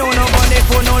 Clean on no gun if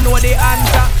you don't know the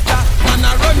answer. Man,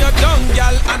 I run your down,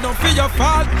 gal, I don't feel your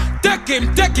fault. Take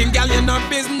him, gal, you no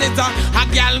business. A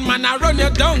gal, man, I run your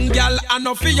down, gal, I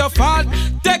don't feel your fault.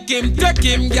 Take him,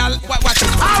 gal. What?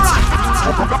 Alright.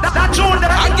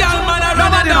 A gal, man, I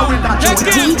run your down.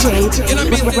 Take him. You know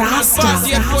business, Rasta.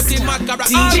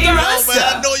 DJ Rasta. Man,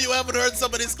 I know you haven't heard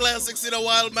some of these classics in a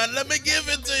while, man. Let me give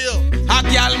it to you. A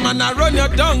gal, man, I run your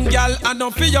down, gal, I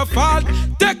don't feel your fault.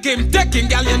 Take him,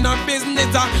 gal, you no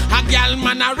business. A gal,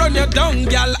 man, I run your down,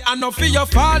 gal, I don't feel your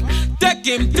fault. Take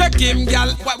him,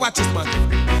 gal. Watch this, man.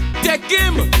 Take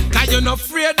him, cause you're not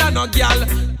afraid of no gal.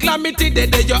 Calamity day,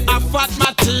 you have fat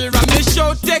material. Me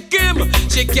show, take him,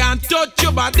 she can't touch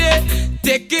your body.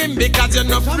 Take him, because you're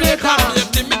not afraid of no.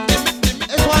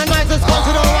 It's one night to go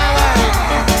to the way.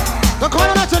 The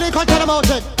corner not to the content about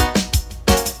it.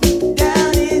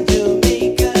 Down in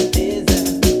Jamaica, there's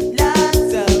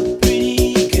lots of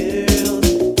pretty girls.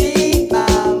 Take my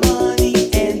money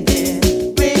and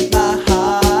then break my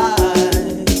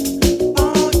heart.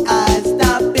 Won't I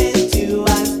stop until I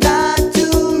start to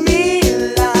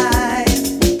realize?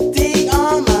 Take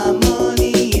all my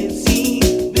money and see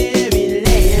very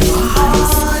less.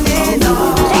 On and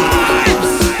on.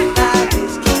 I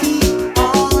just keep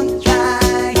on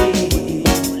trying.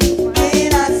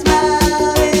 When I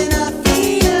smile and I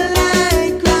feel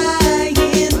like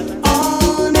crying.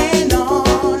 On and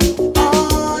on,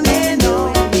 on and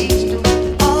on.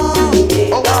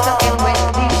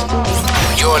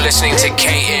 You're listening to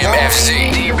KMFZ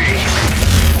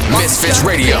Misfits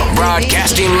Radio,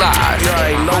 broadcasting live. You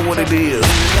already know what it is.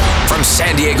 From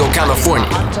San Diego, California.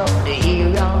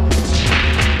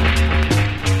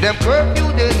 Them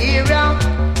curfew the area.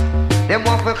 Them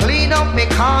want to clean up me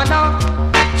corner.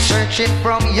 Searching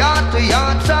from yard to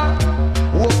yard, sir.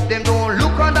 Hope them don't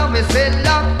look under me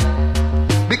cellar.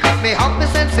 Because me have me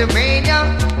sense of mania.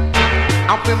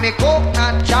 And for me coke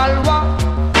and chalwa.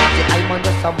 See, I'm on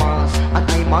just a mass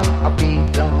and I'm on a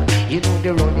big plan. You know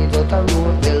the running out the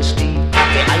road well steep.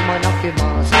 See, I'm on a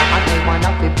mass and I'm on a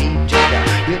big jada.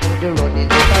 You know the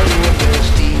running out the road well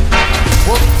steep.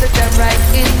 Whoop the them right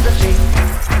in the street.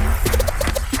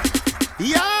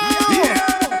 Yeah.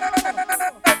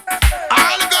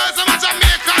 All the girls from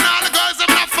Jamaica and all the girls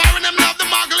from not foreign, them love the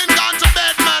muggling, gone to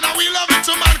bed, man. And we love it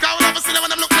too, man, cause we love to see them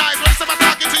when them look nice. When I'm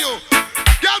talking to you,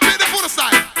 girl, play the food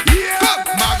aside. Yeah.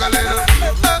 Muggling.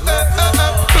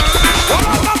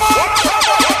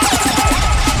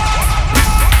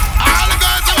 All the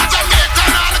girls from Jamaica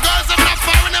and all the girls from not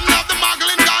foreign, them love the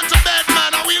muggling, gone to bed,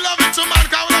 man. And we love it too, man,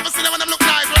 cause we love to see them when them look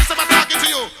nice. When I'm talking to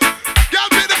you, girl,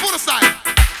 play the food aside.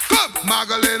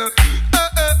 Magdalena,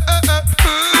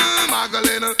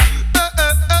 Magdalena,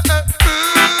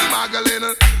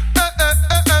 Magdalena,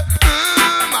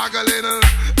 Magdalena.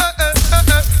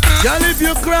 Girl, if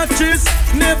your crutches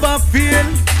never fail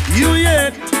you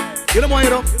yet, you know what you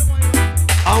know.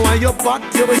 I want your butt,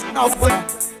 you will stop with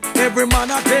every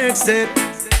man I takes it.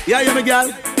 Yeah, you me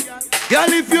girl. Girl,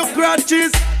 if your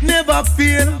crutches never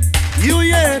fail you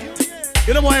yet,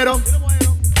 you know what you know.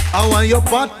 I want your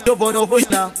butt, you will over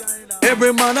now.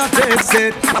 Every man I takes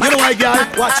it. You know why, girl?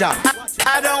 Watch out.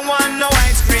 I don't want no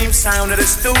ice cream sound, that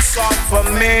is too soft for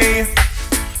me.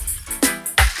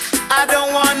 I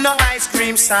don't want no ice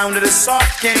cream sound, that is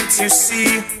soft, can't you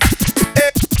see?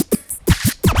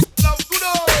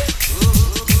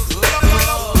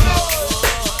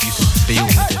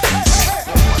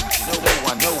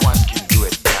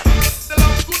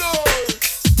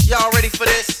 Y'all ready for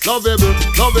this? Lovable,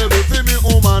 feel me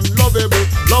woman, lovable,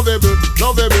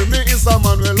 me is a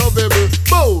man well lovable.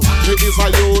 Bow, me is a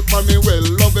youth man me well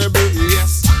lovable.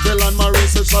 Yes, tell and my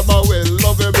research about well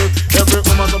lovable. Every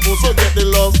woman supposed to get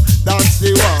the love, dance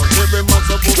the walk. Every man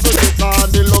supposed to get on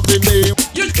the love in name.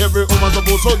 Every woman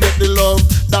supposed to get the love,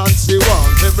 dance the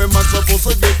walk. Every man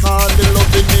supposed to get on the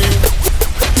love in name.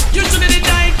 You should have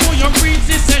died for your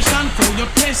breezy session, for your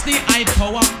test the high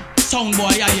power. Sound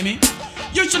boy, you hear me?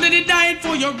 You should have died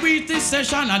for your breezy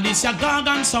session, and this your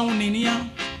gargan sound in here.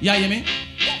 You hear me?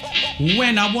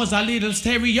 When I was a little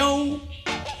stereo,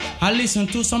 I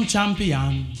listened to some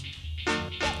champion.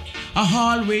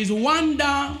 I always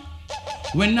wonder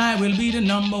when I will be the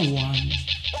number one.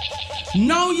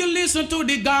 Now you listen to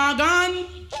the gargan,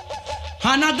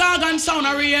 and a gargan sound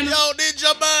a rain. Yo,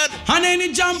 Ninja Man. And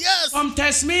any jump come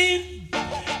test me,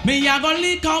 me a go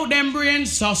leak out them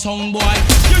brains, so sound boy.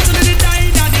 You should have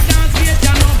died at the dance gate,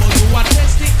 you know, but you a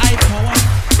test the high power.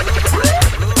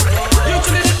 You should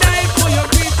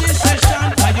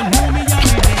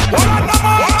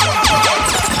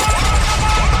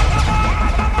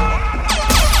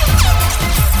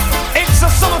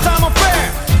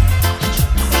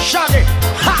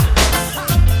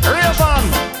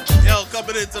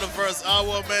first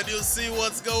hour, man. You'll see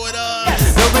what's going on.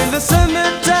 So in the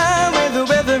summertime, when the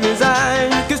weather is high,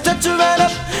 you can stretch your right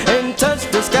up and touch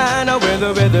the sky. Now when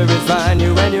the weather is fine,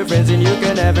 you and your friends and you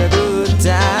can have a good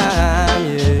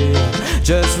time, yeah.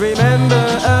 Just remember,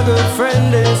 a good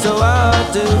friend is so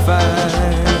hard to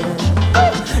find.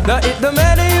 Now it don't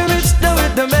matter you rich, no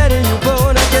it don't matter you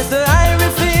poor. I guess the higher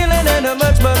feeling and a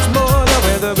much, much more. Now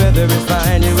when the weather is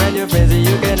fine, you and your friends and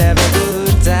you can have a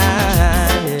good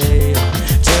time, yeah.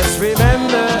 Just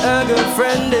remember, a good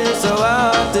friend is so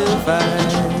hard to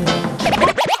find.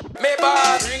 Me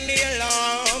boss, ring the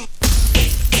alarm.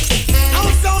 I'm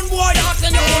a sound boy,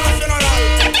 asking you for a funeral.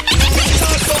 It's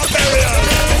also a burial.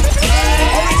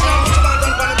 Original band on the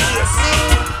bass.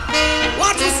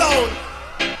 What the sound?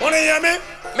 Wanna hear me?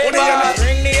 Me boss,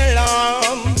 ring the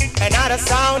alarm. Another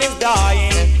sound is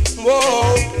dying.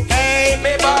 Whoa, hey,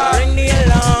 me boss, ring the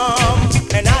alarm.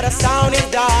 Another sound is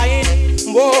dying.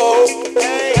 Whoa,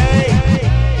 hey,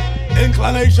 hey.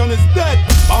 Inclination is dead.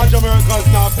 Bunch of Americans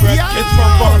not bread. Kids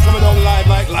from bars coming down live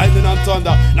like lightning and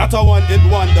thunder. Not a one hit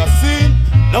wonder. See?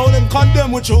 Now them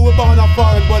condemn with you we born a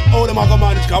foreign, but all them a go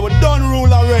manage cause we done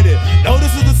rule already. Now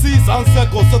this is the season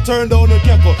cycle, so turn down the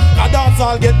kettle. Cause dance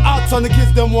all get hot and the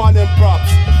kids them want them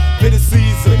props. For the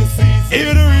season,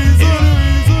 hear the reason.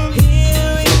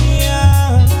 Here we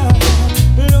are.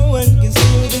 No one can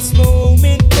steal this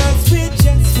moment cause we're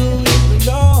just who we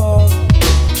belong.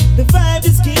 The vibe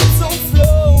just keeps on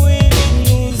flowing and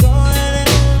moves on and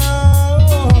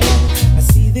on. I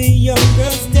see the young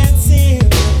girls dancing,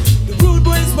 the rude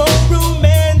boys more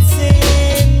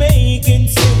romancing, making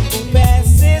simple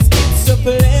passes. It's a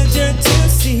pleasure to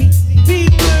see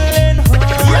people in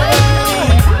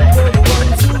harmony. For the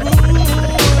ones who rule,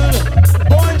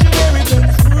 born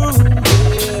Americans rule.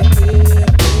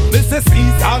 This is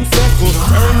season circle,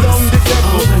 turn down the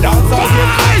kettle. Dance all get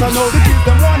hot and now the kids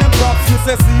them want them props. This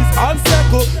is season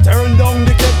circle, turn down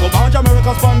the kettle. Bunch of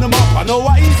Americans span them up, I know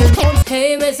what easy comes.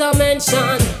 Hey, Mr.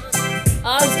 Mention,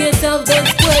 ask yourself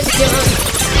this question.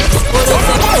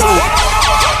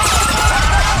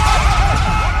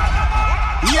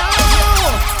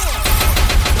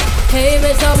 Hey,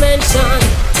 Mr. Mention,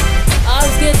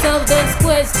 ask yourself this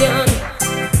question.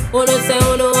 Wanna say,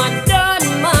 wanna what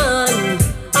done, man?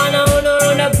 And I wanna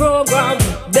run the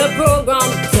program.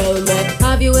 Tell me,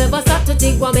 have you ever sat to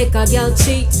think what make a girl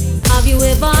cheat? Have you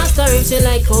ever asked her if she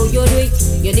like how you do it?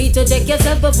 You need to check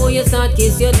yourself before you start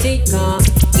kiss your teeth.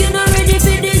 You're not ready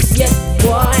for this yet,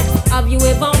 boy. Have you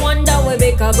ever wondered what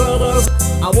make a girl?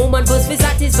 A woman first be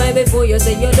satisfied before you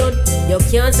say you're done. You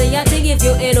can't say a thing if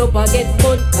you end up a get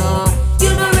fun.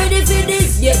 You're not ready for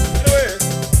this yet.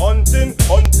 Hunting,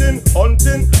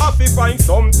 have to find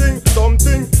something.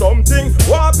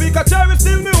 Want pick a cherry,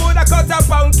 still me woulda cut a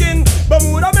pumpkin. But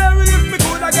woulda marry if me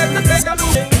coulda get to take a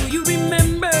look. Do you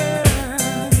remember?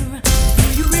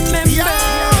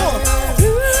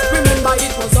 Remember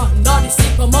it was under the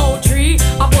sycamore tree.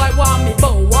 A boy want me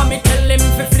bow, want me tell him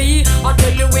to flee. I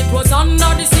tell you it was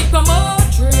under the sycamore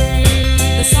tree.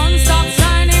 The sun stopped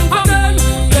shining for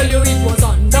me. Tell you it was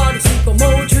under the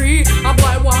sycamore tree. A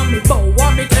boy want me bow,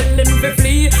 want me tell him to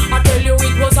flee. I tell you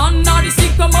it was under the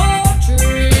sycamore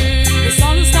tree. The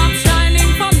sun stopped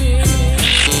shining for me.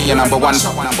 You're number one.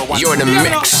 You're in the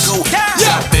mix.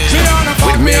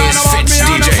 With Misfits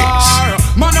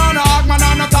DJs. Man on a hog, man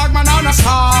on a tag, man on a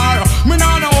star. Me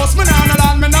on a house, me on a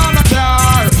land, me on a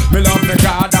car. Me love the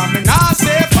God and me not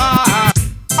stay far.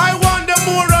 I want them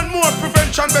more and more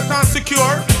prevention, better and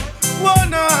secure.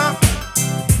 Wanna?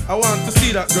 I want to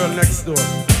see that girl next door,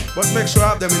 but make sure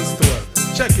I have them in store.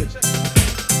 Check it.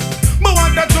 Me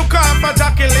want to took off a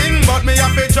Jacqueline, but me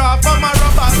have to draw for my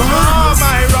rubbers. Oh,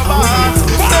 my rubbers.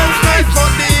 Sense nice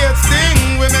but the AIDS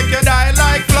thing. We make you die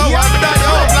like flowers, die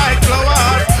out like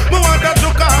flowers. Me want to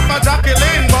took off a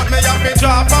Jacqueline, but me have to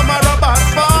draw for my rubbers.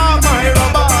 For my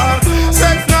rubbers.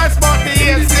 Sense nice but the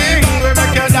AIDS thing. We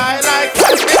make you die like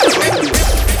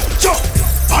Chuck,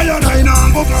 I and I now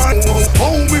go gone.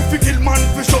 How we fi kill man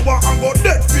fi shower and go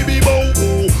dead fi be bow.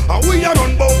 And we a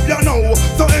run bow, you know.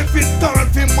 So if it's time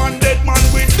fi man dead man,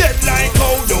 we dead like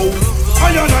how yo.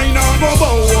 I and I now go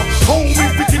bow. How we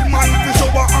fi kill man fi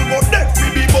shower and go dead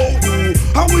fi be bow.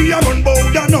 And we a run bow,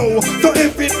 you know. So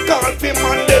if it's time fi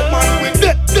man dead man, we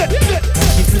dead.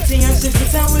 She pretty and she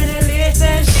fit out with the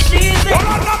latest. She's the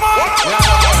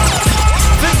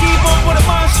Let's keep up with the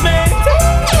marshman.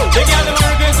 They got the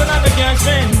workers and not the cash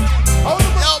man.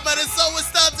 Yo, man, it's so we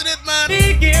started it, man.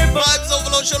 Vibes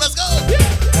Overload Show, let's go.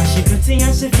 She pretty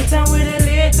and she fit out with the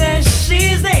latest.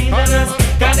 She's dangerous.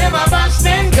 Got them a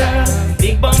bashman girl.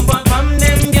 Big bump from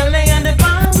them girl, they and the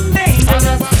bomb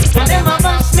dangerous. Got them a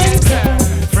bashman girl.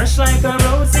 Fresh like a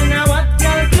rose in a what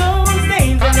girl clothes.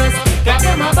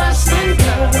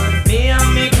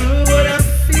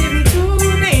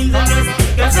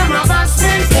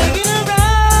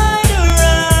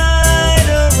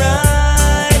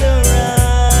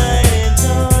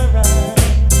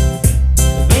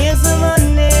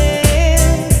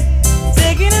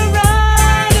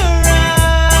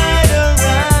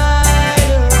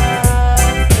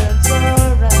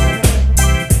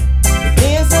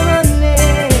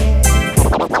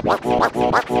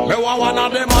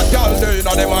 of them a girl, they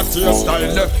know them a tear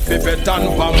style. Pipet and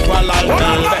pamper like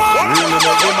baby. Really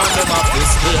make them and them a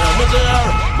fist here, me there.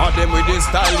 Mad them with this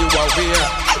style you are wear.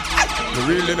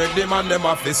 Really make them and them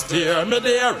a fist here, me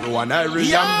there. One I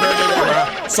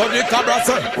remember. So the cabra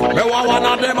say, me want one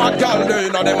of them a girl, they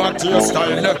know them a tear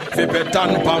style. Pipet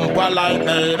and pamper like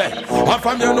baby. And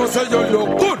from you know say you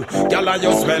look good, girl and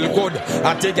you smell good.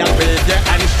 I take your baby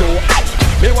and show.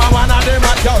 Me want one of them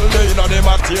a girl, they know them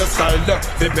a tear style.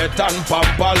 Pipet and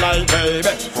pamper like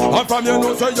baby. And from you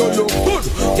know say you look good,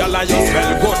 girl and you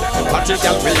smell good. I take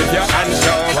your baby and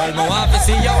show. Well, me want to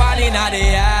see you all in the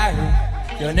air.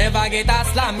 You never get a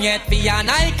slam yet, for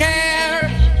and I care.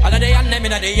 All of the and them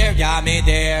in the air, yeah, me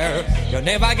there. You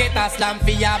never get a slam for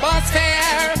your bus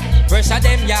fare. Pressure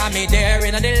them, yeah, me there.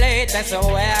 In the latest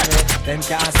aware. Them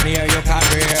can't smear your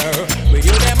career. With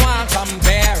you, them want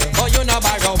compare. Oh, you know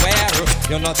borrow where.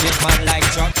 You not this man like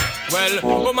Chuck. Well,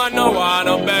 woman no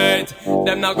wanna bait.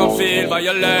 Them not gon' feel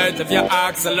violate. If you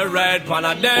accelerate, pan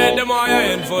a day, the more you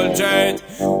infiltrate.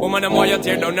 Woman, the more you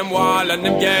tear down them wall and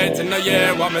them gates. In the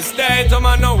year, what mistake,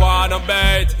 woman no wanna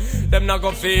bait. Them not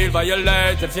gon' feel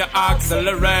violate. If you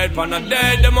accelerate, pan a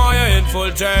day, the more you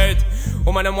infiltrate.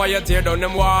 Woman, them why you tear down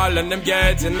them wall and them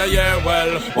gates in the year.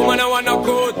 Well, woman, I want no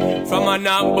good from a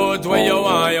knock boat where you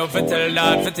want you fi tell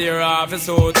that fi tear off his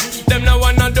suit. Them no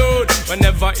want no dude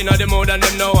whenever in the mood, and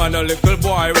them no want no little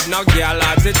boy with no girl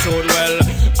attitude. Well,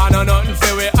 I know nothing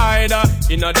fi we either.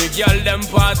 You know the girl them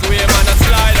pathway, man a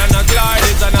slide and a glide.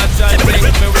 It's a natural thing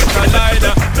fi we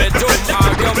collider. Bedroom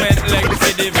argument like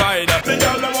fi divider. The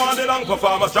girl them want the long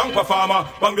performer, strong performer.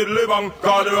 Bang the bang,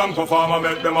 call the wrong performer.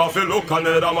 Make them off fi look and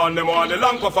the man them want the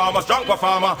long performer, strong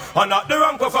performer, and not the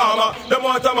wrong performer. Them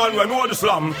want a man when know the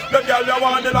slam. The girl they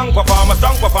want the long performer,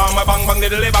 strong performer. Bang bang the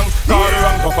bang, call the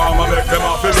wrong performer. Make them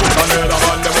off fi look and the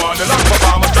man them want the long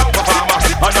performer, strong performer,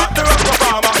 and not the wrong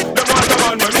performer. Them want a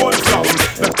man when know the slam.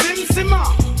 Simsima,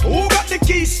 who got the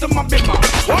keys to my bimmer?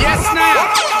 Yes,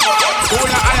 now. Who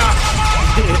na aya?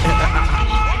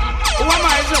 Who am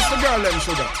I? It's just the girl them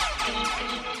sugar.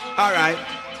 All right,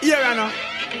 here I know.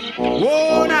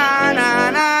 Oh na na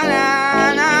na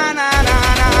na na na na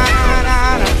na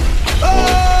na. Oh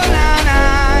na na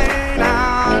na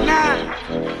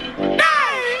na.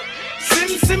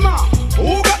 Simsima,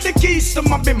 who got the keys to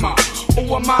my bimmer? Who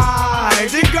am I?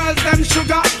 The girls them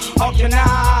sugar. How can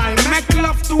I make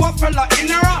love to a fella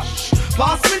in a rush?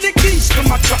 Pass me the keys to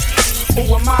my truck.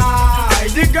 Who am I?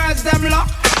 The girls them lock.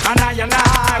 And I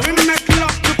we make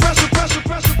love to pressure.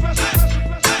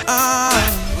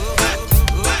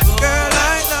 Girl, I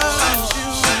love you.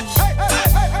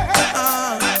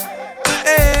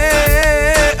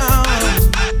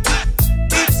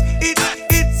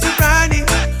 It's a Ronnie.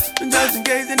 Just in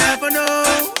case you never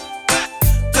know.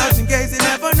 Just in case you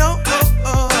never know.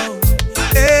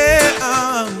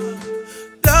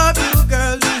 Love you,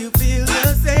 girl. Do you feel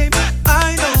the same?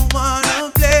 I don't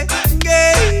wanna play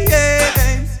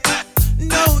games.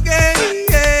 No games.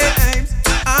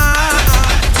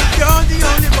 You're the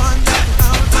only one that can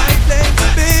hold my flame.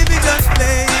 Baby, just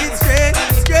play it straight.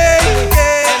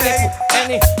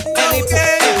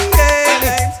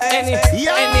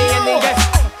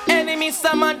 Enemy,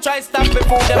 someone try stop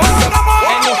before them.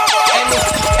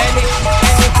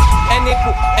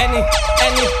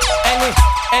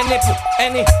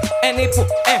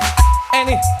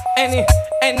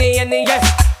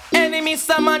 Enemy,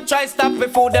 someone try stop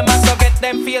before them. I so get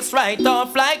them face right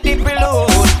off like the prelude.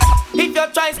 If you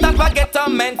try stop, I get a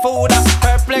man food.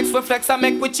 Perplex, reflex, I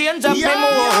make we change up the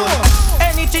mood.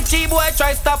 Any chichi boy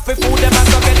try stop before them. I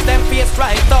so get them face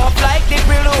right off like the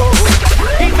prelude.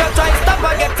 If you try stop,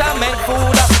 I get a man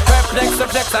food. Perplex,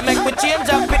 reflex, I make we change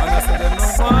up the mood.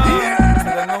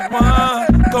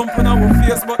 Come on our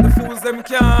face, but the fools them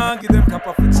can't give them cap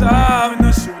of a job. We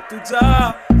no shoot to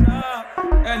job.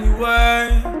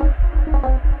 Anyway,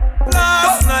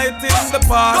 last night in the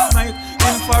past night,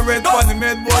 infrared on the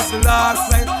med was the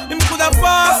last night. Him could have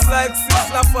passed like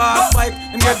 6 la fast bike.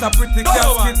 Him get a pretty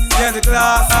casket, get the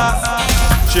glass.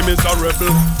 She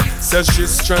miserable, says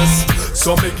she's stressed,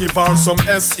 so me give her some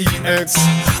sex.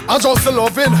 I just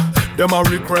loving, them a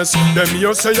request. Them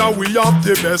here say we have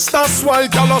the best. That's why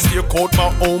girl stay out my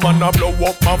home and I blow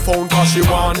up my phone, cause she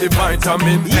want the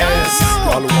vitamin S.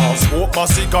 Girl want smoke my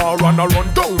cigar and I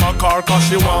run down my car, cause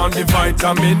she want the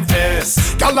vitamin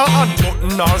S. Girl a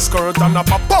unbutton her skirt and I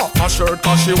pop off my shirt,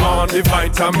 cause she want the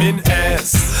vitamin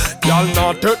S. Girl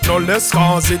not take no less,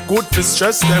 cause it good for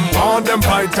stress. Them want them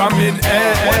vitamin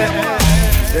S.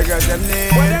 The girls them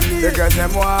need, the girls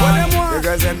them want, the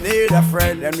girls them need a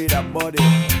friend, them need a buddy.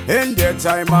 In their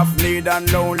time of need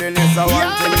and loneliness, I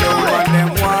want to know what them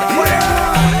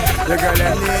want. The girl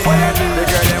them need, the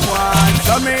girl them want.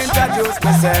 So me introduce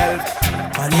myself.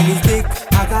 My name is Dick.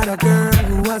 I got a girl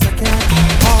who was a cat,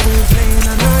 always laying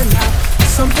on her lap.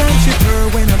 Sometimes she purr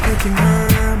when I'm petting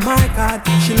her. My God,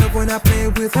 she love when I play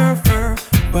with her fur.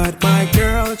 But my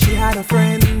girl, she had a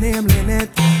friend named Lynette.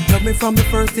 Loved me from the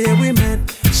first day we met.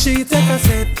 She took a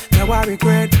set, now I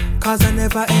regret, cause I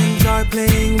never enjoyed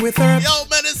playing with her. Yo,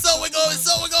 man, it's so we go, it's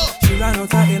so we go. She ran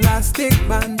out her elastic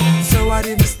band, so I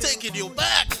didn't. It's taking you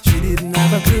back. She didn't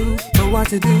have a clue but what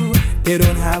to do. They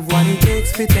don't have what it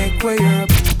takes to take way up,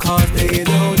 cause they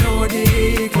don't know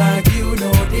Dick like you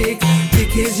know Dick.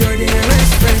 Dick is your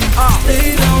dearest friend.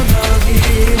 They don't hug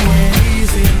him when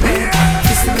he's in bed.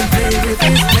 Kiss him and play with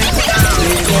his friend.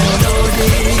 They don't know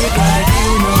Dick like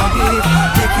you know Dick.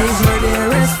 Dick is your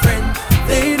dearest friend.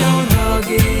 They don't hug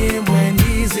him when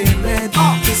he's in bed.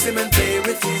 Kiss him and play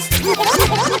with his friend.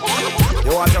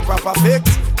 You want your proper fix?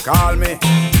 Call me.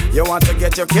 You want to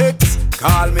get your kicks?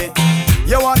 Call me.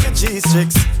 You want your cheese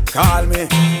chicks? Call me.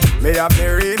 Me have the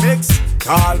remix?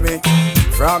 Call me.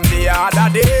 From the other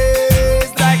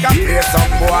days, like I play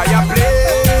some boy I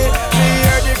play. Me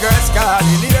hear the girls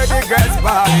calling, hear the girls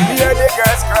bawling, hear the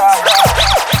girls crying.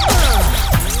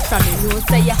 From you know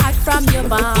say you hot from your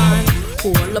band.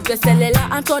 Hold up your cellular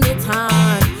and turn it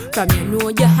on. From you know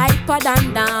you hyper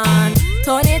than Dan.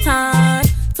 Turn it on,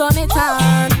 turn it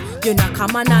on. You know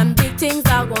come on and big things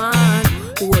I want.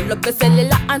 Hold up your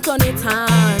cellular and turn it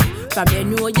on. From you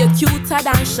know you're cuter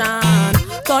than Sean.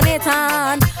 Turn it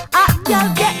on.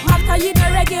 Girl get mad cause you no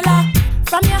regular.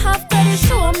 From you have to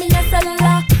show me your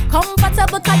cellular.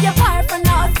 Comfortable cause you're far from the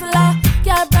hustler.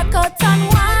 Girl break out and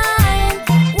wine,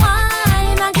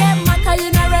 wine. And get mad cause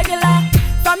you no regular.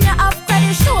 From you have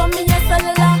to show me your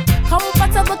cellular.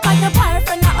 Comfortable cause you're far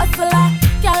from the hustler.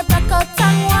 Girl break out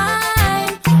and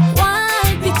wine,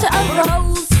 wine. Picture a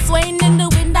rose swaying in the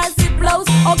wind as it blows.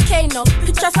 Okay no,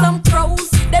 picture some crows.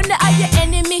 Them they are your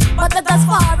enemy, but that's as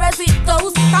far as it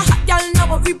goes. Y'all know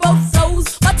what we both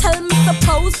those. But tell me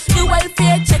suppose the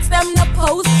welfare checks them no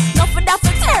pose. No for that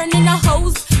for turning a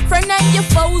hose. Friend and your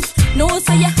foes. No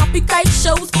so your happy kite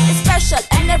shows. It's special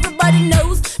and everybody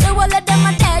knows. The whole of them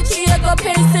are dead, you go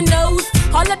pierce the nose.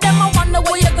 All of them I wonder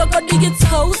where you go do your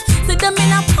toes. See them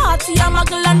in a party, I'm a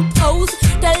girl and pose.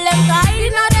 Tell them guy,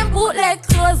 you know them bootleg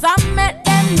clothes. I met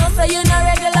them, no so you no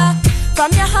regular.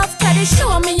 From your half credit,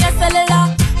 show me your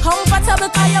cellular. Comfortable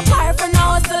cause you're far from the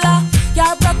hustler.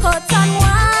 You're broke out and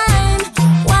wine,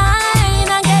 wine.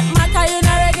 And get mad cause you're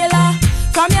not regular.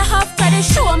 From your half credit,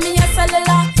 show me your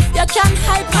cellular. You can't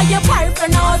hype cause you're far from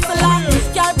the hustler.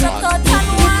 You're broke out and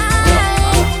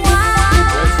wine, wine.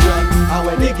 And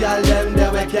when the girl them they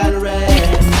we can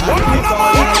rest. And we fall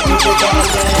like we all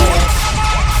rest.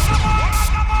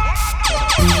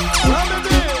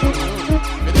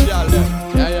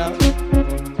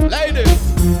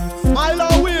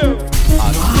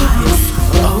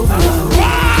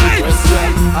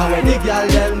 And when the girl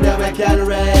them they we can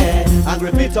rest. And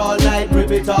grip it all night,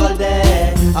 grip it all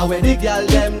day. And when the girl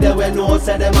them they we know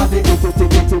say them have it.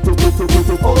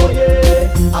 Oh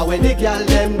yeah. And when the girl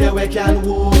them they we can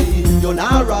woo. You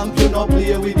not ramp, you not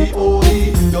play with the OE.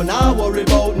 You not worry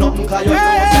about nothing cause you know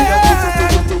say you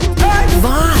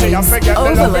Vibes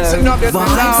Overload.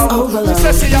 Vibes Overload. She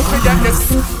said she have to get this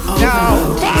now.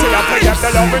 She have to get the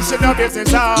love when she know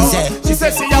business out. She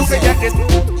said she have to get this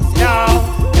now.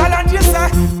 Tell her you say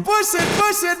push it,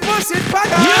 push it, push it,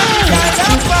 padà.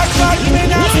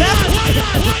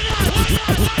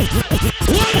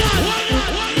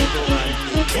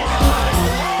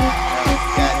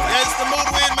 It's the mood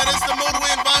win, man. It's the mood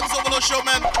win. Vibes Overload show,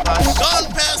 man. Gone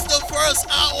past the first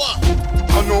hour.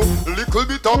 I know little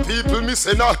bit of people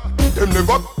missing a. Them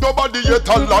never nobody yet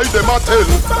a lie them a tell.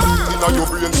 Inna your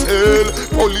brain cell,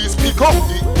 police pick up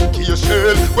the key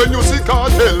shell when you see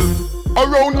cartel.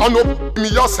 Around and up me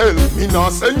yourself. Me nah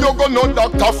send you go no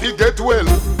doctor fi get well.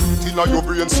 Inna your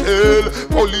brain cell,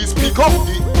 police pick up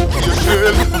the key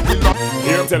shell.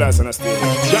 Here tell us on a stage.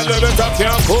 Y'all better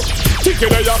can't cook. Ticket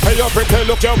there you pay your pretty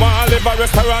look. You want to live a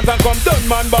restaurant and come done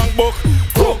man bank book.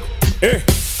 Cook,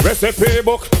 recipe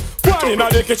book. One inna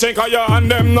the kitchen 'cause your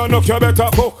hand them no look. You better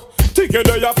cook. Ticket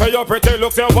there you pay your pretty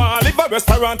looks. You want to live a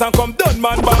restaurant and come done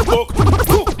man bank book.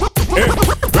 Cook,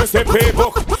 recipe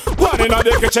book. One inna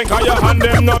the kitchen 'cause your hand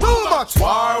them no. Too much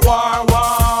war, war,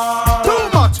 war. Too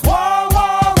much war,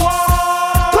 war,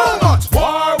 war. Too much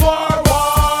war, war,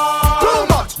 war. Too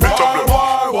much war,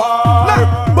 war,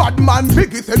 war. Bad man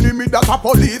biggest enemy that a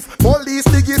police. Police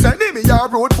biggest enemy a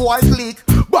road boy click.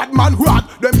 Bad man rat,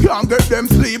 them can't get them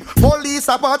sleep. Police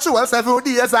a patrol several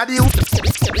days a the.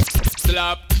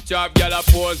 Slap, sharp girl a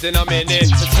pose in a minute.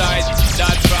 Besides,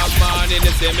 that's from morning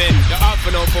to see me. You have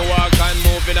enough for walk and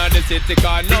moving on the city.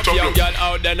 Cause no young girl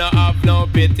out there no have no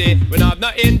pity. We not have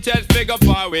no interest, big up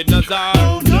par with no sound.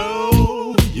 Oh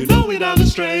no, you know we not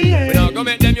astray. We not gonna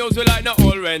make them use we like no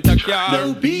old rent a car.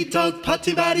 No beat out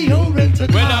party body, old rent a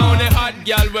car. When I only hot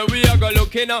girl where we a go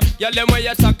looking up. Y'all them where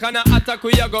you talk and attack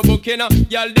we a go booking up.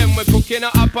 Y'all them we cooking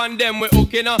up and them we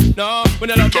hooking up. No, we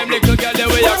not love them little girl the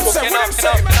way you cooking up.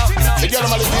 The girl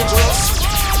am a little dangerous.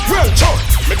 Well, Chuck,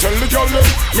 me tell the girl them,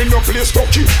 me no play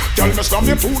stocky. Girl, me slam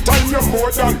me 2 times, you're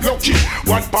more than lucky.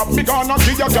 One pop me gonna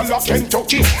give ya girl a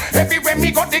Kentucky. Everywhere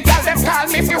me go, the girl them call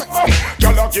me Fucky.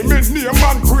 Girl a give me name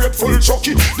and grateful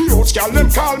Chucky. The house girl them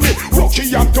call me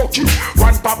Rocky and Ducky.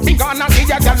 One pop me gonna give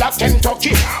ya girl a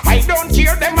Kentucky. I don't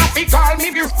care them if they call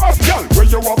me Fucky. Girl, where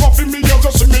you have a for me, you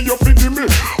just see me, you feed me.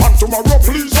 And tomorrow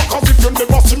please, cause if you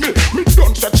never see me, me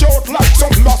don't stretch out like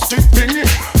some plastic thingy.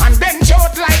 And then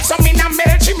short like some in a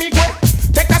melty me go.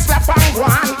 Take a slap and go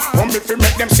on. If you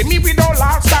make them see me with all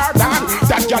all-star dan.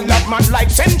 That girl love man like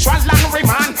Central and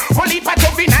Rayman. Only for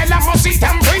juvenile I must see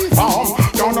them bring form.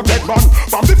 Down a dead man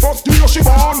from the first year she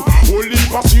born. Only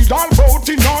for seed all boat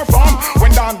in her farm.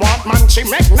 When Dan want man she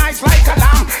make nice like a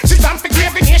lamb. She stand for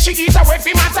craving here she eat away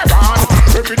from Mataran.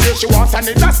 Every day she wants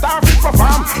and it's a star fit for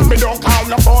farm. Me don't call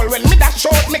no ball when me that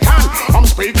short me can. I'm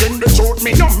speaking the truth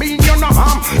me no mean you no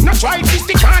harm. No try this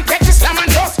they can't take the slam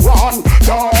and just run.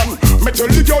 Done. Me tell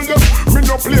the girl them, me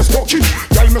no play stocky.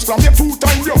 Tell me slam you 2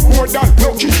 times, you're more than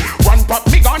lucky. One pop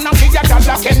me gonna give ya girl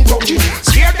a Kentucky.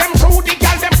 Scare them through the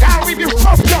girl them carry you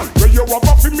up, girl. When you have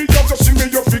a for me, you just see me,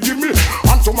 you forgive me.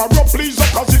 And tomorrow please,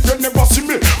 cause if you never see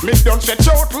me, me don't stretch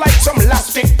out like some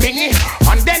elastic thingy.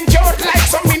 And then out like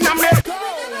some in a milk.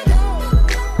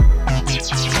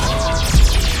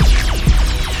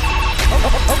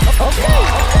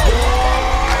 Okay.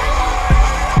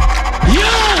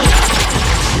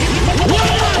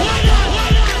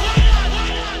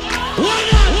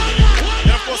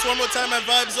 One more time, my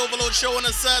Vibes Overload show on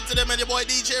a Saturday, man. Your boy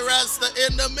DJ Rasta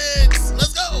in the mix.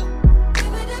 Let's go.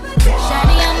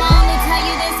 Shawty, I'ma only tell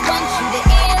you this once, you the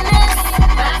illest.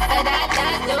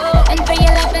 And for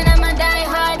your loving, I'ma die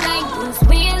hard like Bruce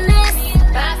Willis.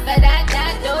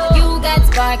 You got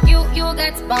spark, you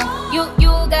got spunk, you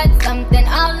got something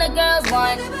all the girls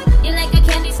want. You like a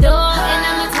candy store, and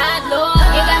I'm a toddler.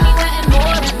 You got me wanting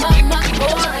more, much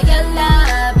more. Your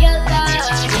love, your love,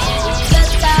 yeah. Your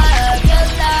love, your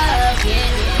love, yeah.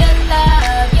 Your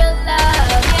love, your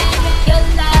love, yeah. Your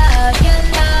love, your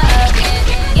love, yeah.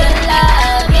 Your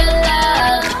love, your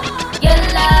love, your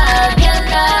love, your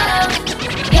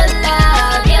love,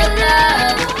 your love, your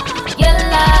love, your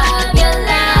love, your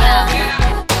love.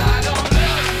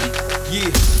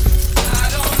 Yeah.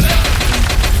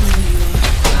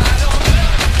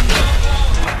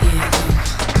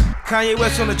 Kanye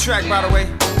West on the track, by the way.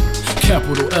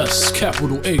 Capital S,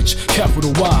 capital H,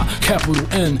 capital Y, capital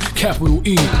N, capital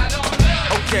E.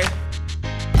 Okay.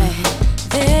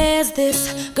 There's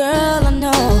this girl I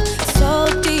know,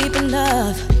 so deep in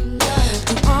love.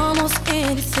 Do almost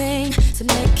anything to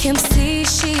make him see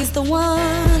she's the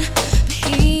one.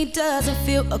 But he doesn't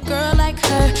feel a girl like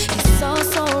her. He's so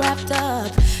wrapped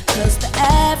up. Cause the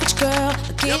average girl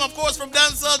Yeah, of course, from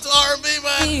dancehall to R&B,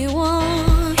 man. he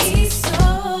wants. He's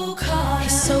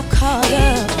so caught up. He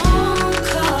won't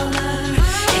call her.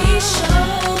 He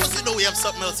shows. Plus, you know we have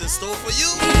something else in store for you.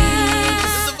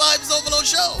 This is the Vibes Overload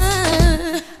show.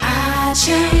 I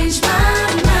changed my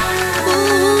mind.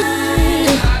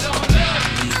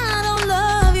 I don't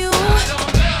love you.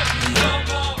 No.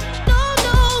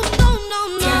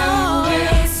 Don't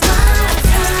waste my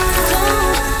time.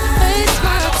 Don't waste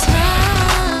my time.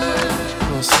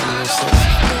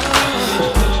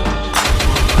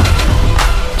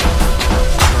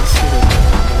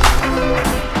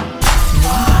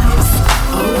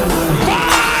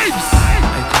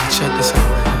 Check this out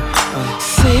right now.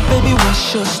 Say, baby,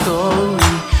 what's your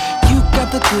story? You got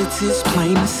the goods, it's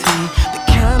plain to see. The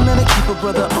kind that'll keep a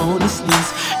brother on his knees.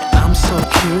 And I'm so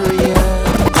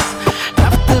curious.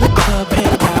 After the club,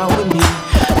 hang out with me.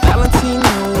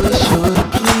 Valentino is sure to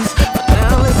please. But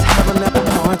now let's have another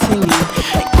martini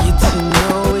and get to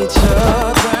know each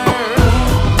other.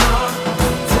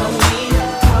 Tell me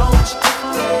how much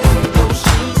those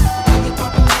sheets you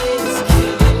poppin' is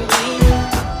killing me.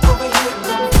 Over here,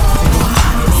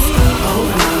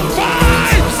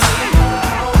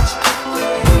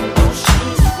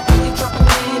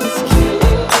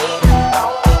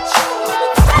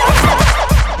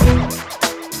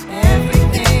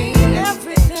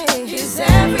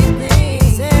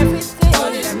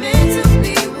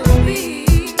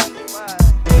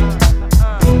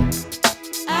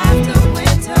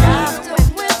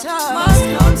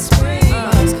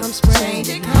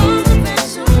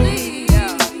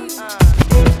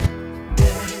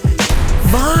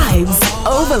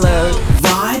 Overload.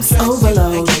 Vibes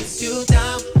overload.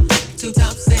 Too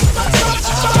tough, say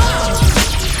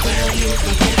well, you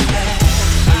can get back.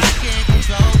 I can't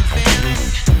control the feeling,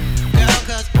 girl,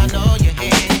 'cause I know you're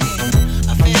here.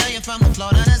 I feel you from the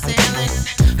floor to the ceiling.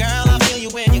 Girl, I feel you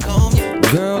when you comb your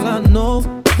Girl, I know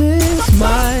this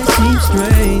might seem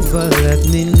strange, but let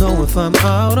me know if I'm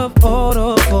out of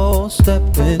order for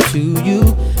stepping to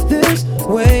you this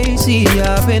way. See,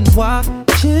 I've been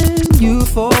watching you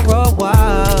for a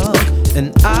while,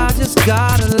 and I just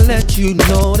gotta let you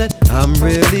know that I'm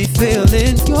really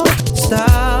feeling your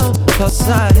style. 'Cause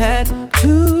I had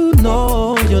to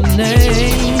know your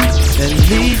name and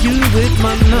leave you with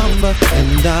my number,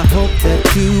 and I hope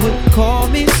that you would call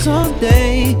me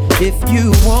someday. If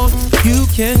you want, you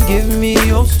can give me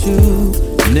yours too.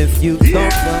 And if you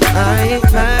don't, well, I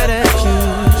ain't mad at you.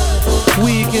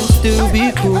 We can still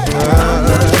be cool, girl. I'm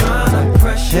not trying to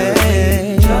pressure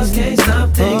you, just can't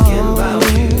stop thinking about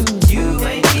you. You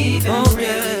ain't even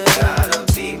really gotta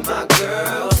be my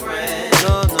girlfriend.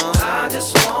 No, I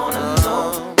just wanna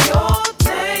know your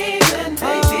name, and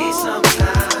maybe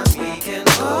sometime we can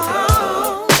hook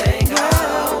up, hang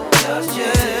out, just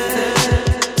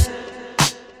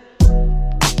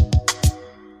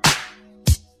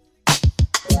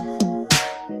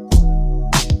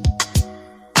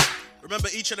Remember,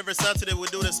 each and every Saturday we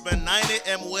do this, man. 9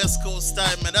 a.m. West Coast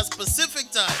time, man. That's Pacific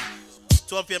time.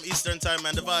 12 p.m. Eastern time,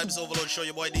 man. The Vibes Overload Show.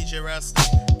 Your boy DJ Rasta,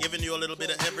 giving you a little bit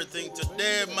of everything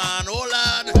today, man. Oh,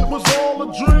 Lord. It was all a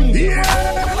dream. Yeah.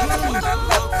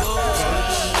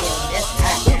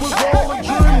 It was all a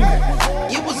dream.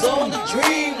 It was all a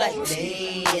dream, like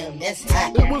damn, that's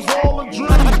hot. It was all a dream.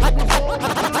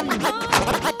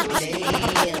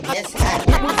 Damn, that's hot.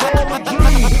 It was all a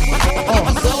dream. It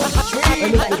was all a dream,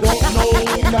 And if like you don't know,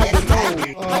 you never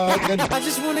know. I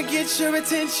just wanna get your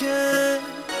attention.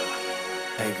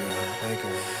 Hey girl,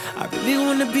 I really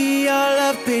wanna be all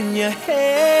up in your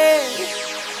head.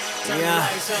 Yeah,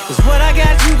 'cause what I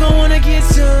got, you gon' wanna get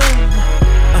some.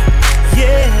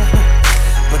 Yeah,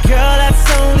 but girl, that's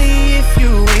only if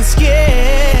you ain't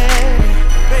scared.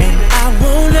 And I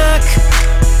won't knock,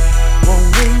 won't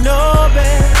ring no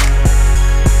bell.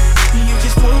 You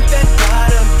just move that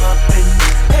bottom up in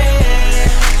your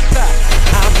head.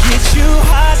 I'll get you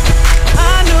hot, I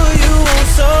know you want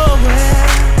so well.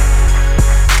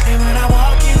 And when I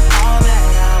walk in, all that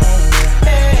I want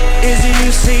is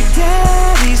you say,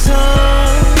 Daddy's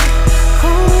home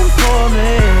for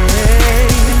me.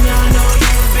 And I know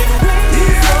you've been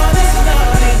waiting for this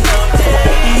lovely day.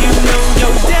 You know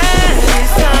your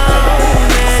daddy's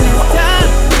home and it's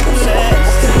time to sex.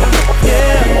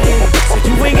 Yeah, so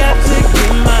you ain't got to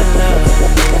give my love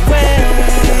away.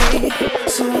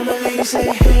 So I'ma let you say,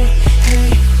 hey,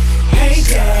 hey, hey,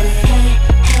 daddy.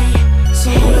 So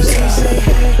I'ma let you say,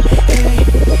 hey, hey,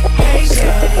 hey,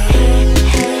 daddy.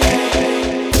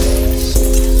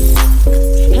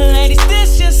 Ladies,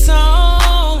 this your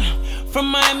song, from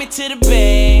Miami to the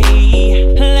Bay.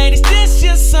 Ladies, this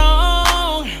your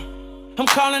song, I'm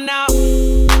calling out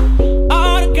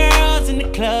all the girls in the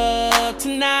club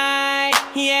tonight.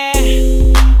 Yeah,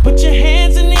 put your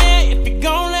hands in the air if you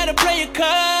gon' let her play your card.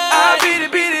 I beat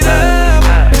it up.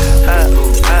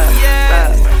 Yeah,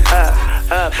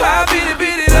 I beat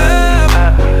it up.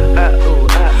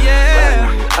 Yeah,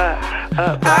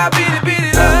 I beat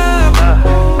it up.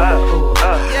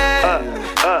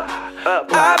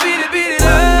 I beat it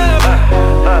up.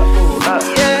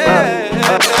 Yeah.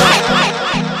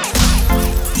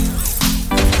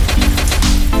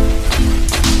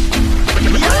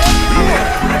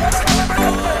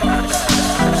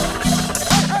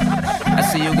 I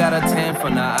see you got a tan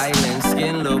from the island,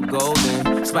 skin look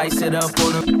golden. Spice it up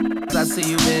on the. I see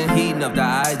you been heating up the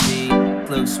IG,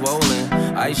 look swollen.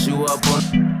 Ice you up on.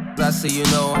 I see you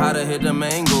know how to hit the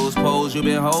angles, pose you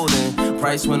been holding.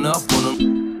 Price went up on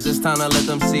them. It's time to let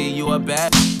them see you a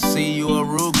bad, see you a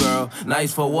rude girl.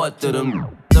 Nice for what to them?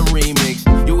 The remix.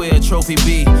 You wear a trophy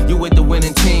B, you with the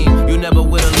winning team. You never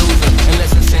with a loser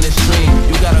unless it's in a stream.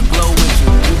 You got a glow with you,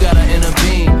 you got an inner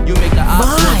beam. You make the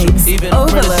opposite, even a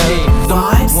team.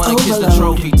 Don't wanna kiss the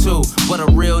trophy too, but a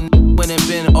real when it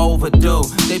been overdue.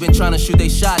 They been trying to shoot they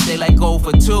shot, they like go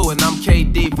for 2, and I'm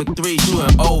KD for 3,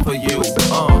 shooting over you.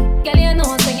 Girl, you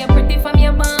know say you're pretty from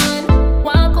your band.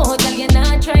 Walk out, girl, you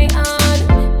not try hard.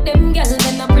 Them girls,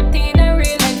 they not pretty in a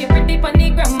real life. You're pretty on the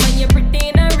gram and you're pretty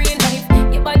in a real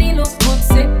life. Your body look good,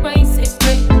 sit right.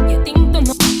 You think to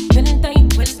know, well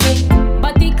tight, well tight.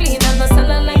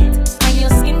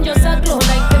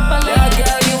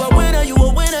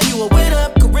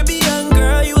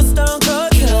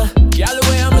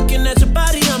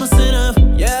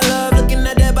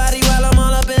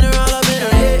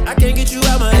 put you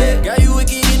out my head. Got you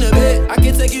wicked in the bed. I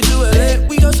can take you to LA.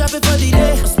 We go shopping for the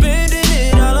day. I'm spending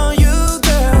it all on you,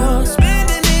 girl.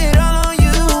 Spending it all on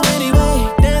you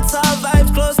anyway. Dance our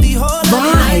vibes close the whole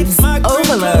night.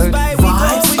 Overload.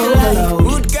 Vibes overload.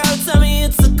 Rude girl, tell me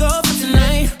it's a go for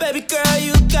tonight. Baby girl,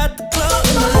 you got the glow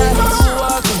in my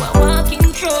life. You are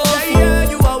walking trophy. Yeah,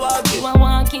 you are walking. You are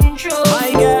walking trophy.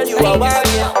 My girl, you are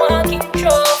walking. You are walking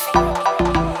trophy.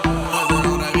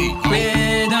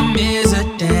 Rhythm is a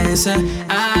dancer.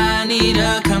 I need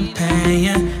a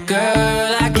companion.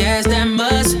 Girl, I guess that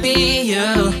must be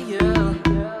you.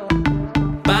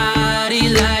 Body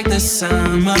like the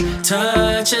summer,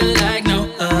 touch it like no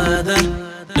other.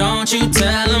 Don't you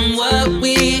tell them what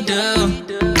we do.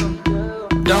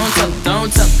 Don't tell them,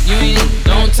 don't tell them, you ain't need.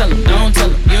 Don't tell them, don't tell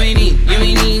them, you ain't need. You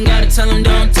ain't even gotta tell them,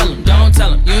 don't tell them, don't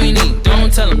tell them, you ain't need.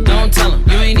 Don't tell them, don't tell them,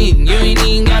 you ain't need. You ain't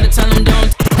even gotta tell them,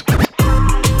 don't.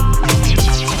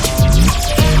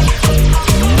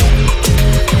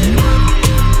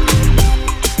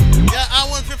 Yeah,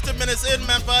 hour and 50 minutes in,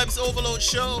 man. Vibes Overload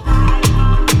show.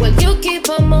 Well, you keep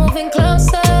on moving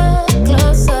closer,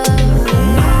 closer.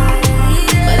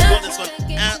 But this one,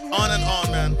 on and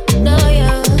on, man. No,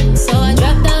 yeah. So I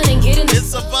drop down and get in.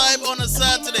 It's a vibe on a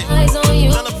Saturday. Eyes on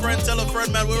you. Tell a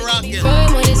friend, man, we're rocking.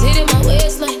 Firm when it's hitting my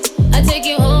waistline. I take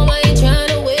you home, I ain't trying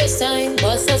to waste time.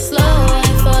 But so slow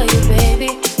ride for you,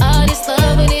 baby. All this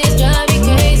love and it's drive me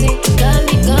crazy. Got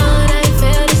me gone, I ain't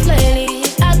felt this lately.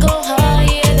 I go hard,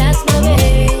 yeah, that's my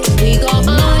baby. We go on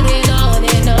and on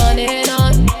and on and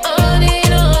on. On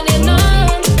and on and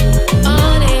on.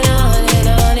 On and on and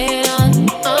on and on.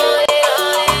 On and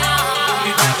on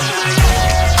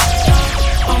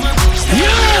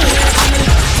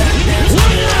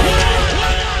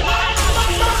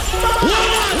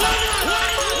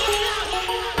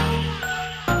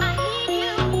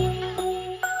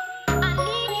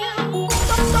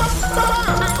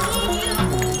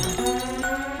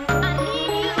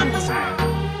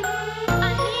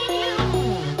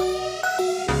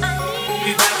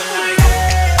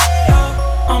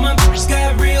All my bitches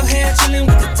got real hair, chillin'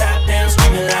 with the top down,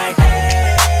 screaming like,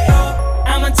 hey, yo.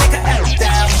 I'ma take her out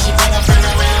down. When she bring her friend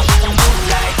around, we gon' move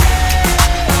like, hey,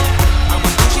 yo. I'm a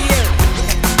Gucci, yeah.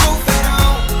 Move it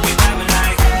on. We vibing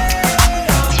like, hey,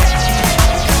 yo.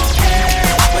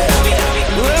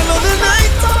 Wherever the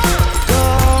night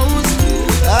goes,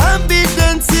 I'll be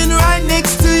dancing right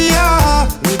next to you.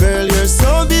 Girl, you're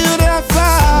so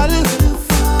beautiful.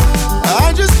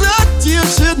 I just thought you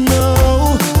should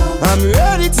know I'm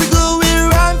ready to go and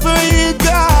run for you,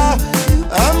 girl.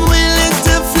 I'm willing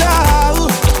to fly.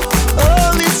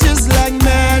 Oh, it's just like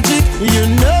magic. You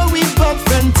know we both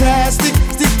fantastic.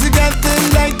 Stick together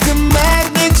like a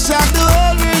magnet. Shock the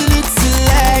whole world, it's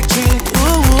electric.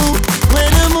 Ooh,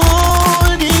 when I'm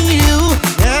holding you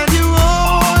and you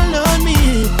hold on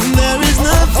me, there is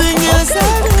nothing else I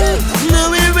do. No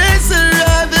erase or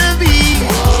rather be.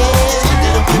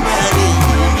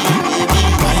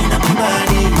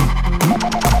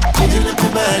 Jiggle up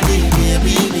your body,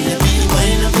 baby, baby,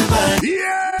 wind up your body.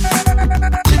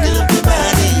 Jiggle up your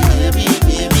body, baby,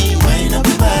 baby, wind up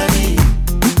your body.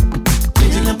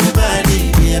 Jiggle up your body,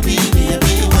 baby,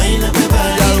 baby, wind up your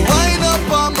body. Girl, wind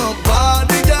up on my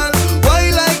body, girl. Why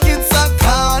like it's a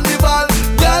carnival?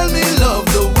 Girl, me love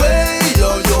the way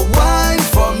you wine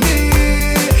for me.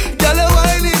 Girl, your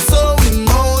wine is so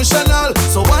emotional.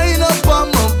 So wind up on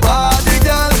my body,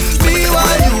 girl. Me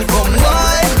why you come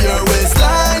wine your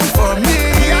waistline for me.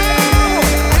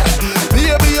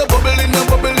 Baby, you're bubbling, you're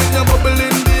bubbling, you're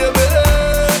bubbling, baby.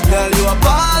 Girl, you a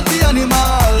party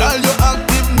animal. Girl, you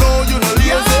active, no, you no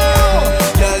lazy.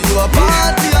 Girl, you a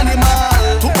party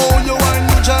animal. To own your wine,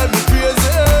 you drive me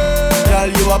crazy. Girl,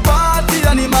 you a party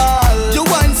animal. You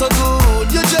wine so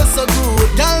good, you just so good.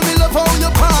 Girl, me love how you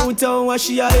party. Don't wash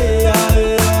your hair,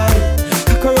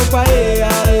 cock her up,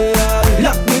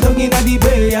 lock me down in the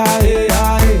bay,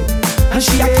 and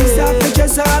she a kiss off the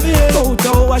dress of me.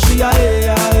 Don't wash your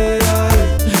hair,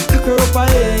 cock her up,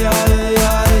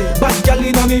 bad girl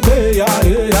inna me bay,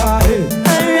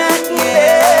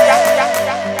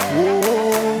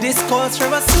 This calls for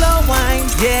a slow wine,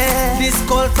 yeah. This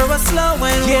calls for a slow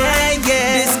wine, yeah,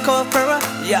 yeah. This calls for a,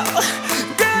 yo.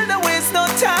 Girl, don't waste no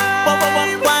time.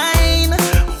 Wine,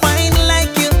 wine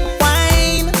like you,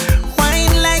 wine,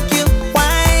 wine like you,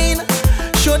 wine.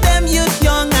 Show them you're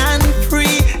young and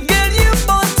free. Girl, you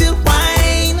want to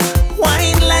wine,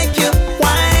 wine like you,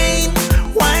 wine,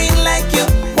 wine like you,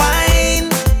 wine.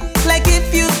 Like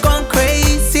if you gone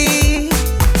crazy.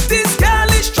 This girl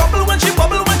is trouble when she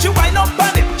bubble, when she wind up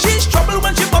on it. She's trouble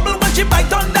when she bubble, when she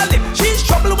bite on the lip. She's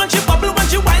trouble when she bubble, when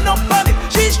she wind up on it.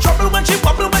 She's trouble when she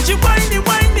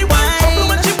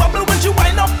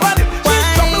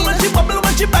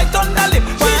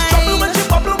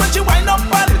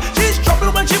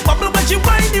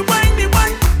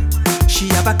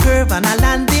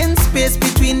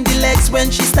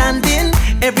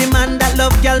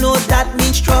that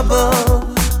means trouble.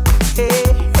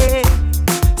 Hey, hey.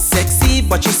 Sexy,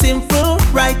 but she's simple.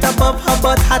 Right above her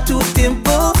butt, her two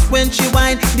dimples. When she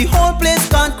whine, the whole place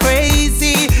gone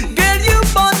crazy. Girl, you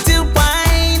born to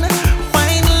whine.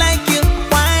 Whine like you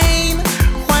whine.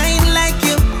 Whine like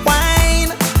you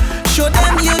whine. Show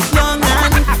them you young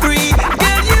and free.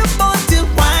 Girl, you born to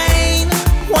whine.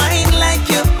 Whine like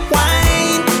you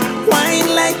whine.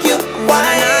 Whine like you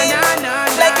whine.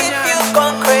 Like if you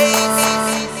gone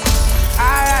crazy.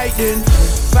 Alright then,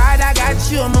 Father got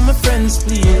you among my friends,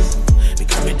 please.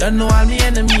 Because we don't know all my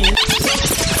enemies.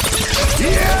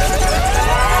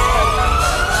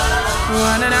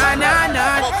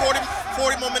 About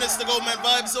 40 more minutes to go, man.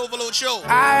 Vibes Overload show.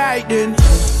 Alright then,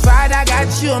 Father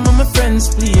got you among my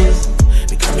friends, please.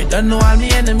 Because we don't know all my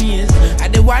enemies. I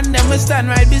the one them will stand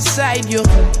right beside you.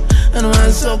 And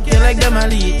want soak you like them a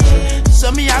leech.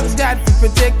 So me ask God to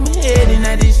protect me head in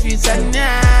the streets at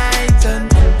night.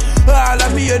 And all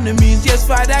of me enemies, yes,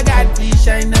 Father God, please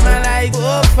shine them a light.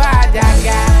 Oh, Father God,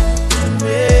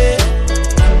 yeah.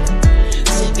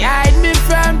 So guide me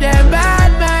from them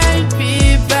bad mind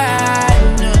people.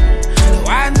 The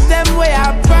ones them way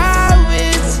I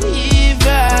promise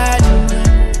even.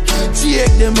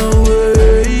 Take them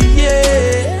away,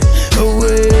 yeah.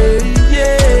 Away,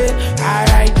 yeah.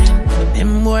 Alright,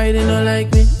 them boy they don't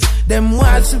like me. Them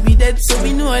wants to be dead, so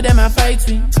we know them a fight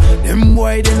me. Them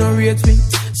boy they don't rate me,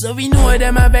 so we know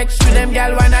them a vex with them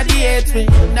gal wanna date me.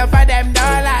 Enough of them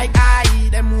don't like I.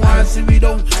 Them wants to be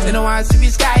down, they don't want to be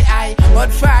sky high.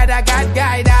 But Father God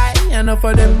guide I. Enough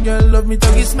of them girl love me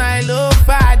talking smile, oh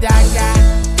Father God.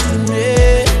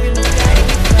 Yeah.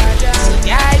 So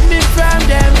guide me from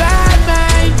them bad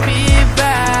mind people.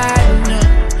 The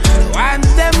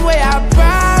ones them way I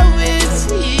promise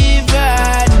even.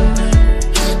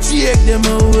 Take them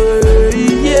away,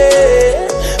 yeah.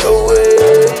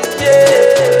 Away, yeah.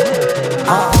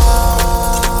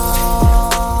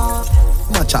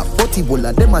 My chop butty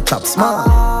bulla, them a chop smart.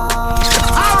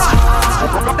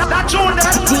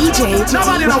 DJ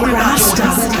Rasta.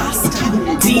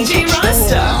 DJ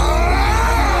Rasta.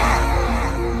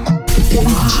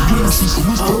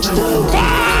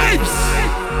 Vibes!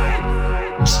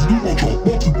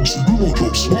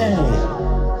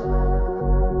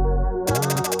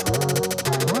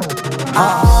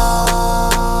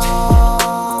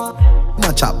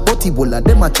 My chop butty bulla,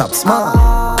 them a chop smart.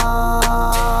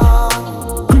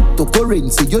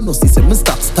 Cryptocurrency, you know, see me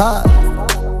stop start.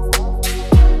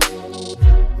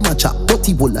 My chop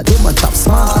butty bulla, them a chop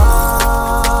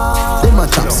smart. Them a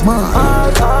chop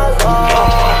smart.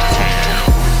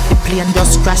 The plane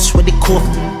just crash with the coke.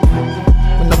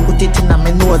 When I put it in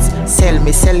my nose, sell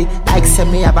it like say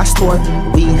me have a store.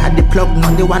 We had the plug,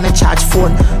 now they wanna charge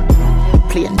phone. The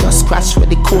plane just crash with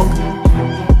the coke.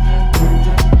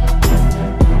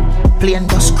 Plane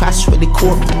just crash with the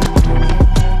coke.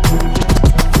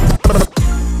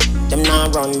 Them now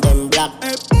run them black.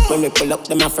 When we pull up,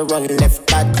 them have to run left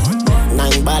back.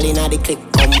 9 ball inna the click,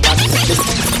 come back.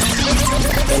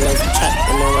 Then let's chat,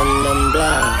 them run them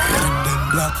black. Them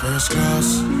black first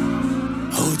class.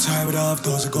 Outside with half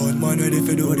those gun, man ready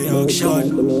for do the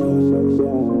action.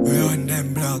 We run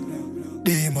them black.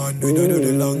 Demon, we don't do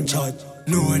the long chat.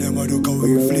 Know them a look how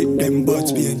we flip them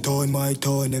butts. Being torn, my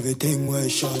tone, everything we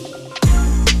shot.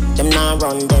 Them now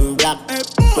run them black.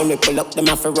 When we pull up, them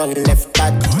have to run left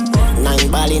back.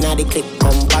 9 ball inna the click,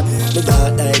 come back. The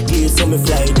dark like this, so me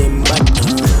fly them back.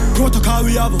 Protocol,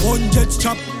 we have one jet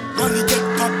strap. Money get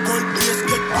pop, gold base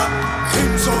get pop.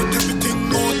 Hands out,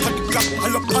 everything out of the gap.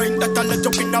 All up pine that I'll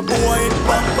jump in a boy.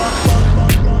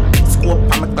 Scope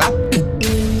on my clap.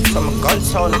 From a gun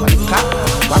sound on the clap.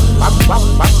 Wap, wap, wap,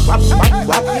 wap, wap, wap,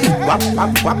 wap. Wap,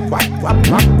 wap, wap, wap,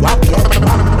 wap, wap, yeah.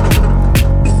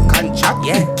 Contract,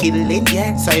 yeah. Kill it, yeah.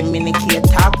 So I'm in the key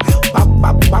top. Wap,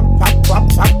 wap, wap, wap, wap,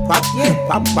 wap, wap, yeah.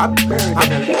 Wap, wap,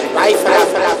 rifle.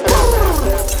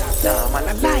 Nah, man,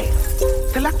 I lie.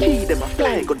 Till I key them a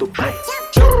fly, go to buy.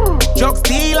 Drug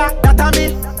dealer, that a me.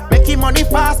 Making money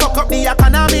fast, fuck up the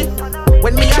economy.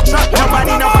 When me a trap,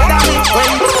 nobody no bother me.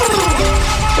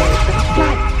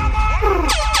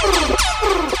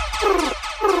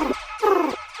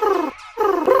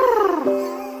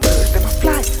 Birds them a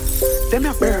fly. Them a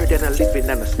bird and a living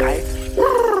in the sky.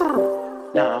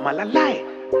 Nah, man, I lie.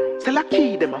 Till I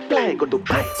key them a fly, go to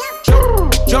buy.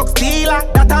 Drug dealer,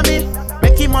 that a me.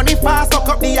 Making money fast, fuck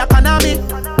up the economy.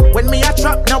 When me a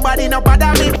trap, nobody no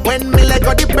bother me. When me let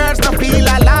go the birds, no feel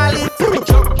a lolly.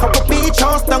 Couple beach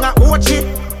house down a Ochi.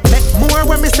 Make more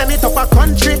when me send it up a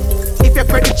country. If your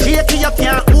credit shaky, you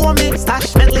can't owe me.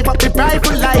 Stash men live up the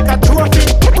rifle like a trophy.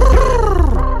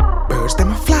 Birds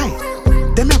them a fly.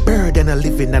 Them a bird and a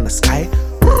living in the sky.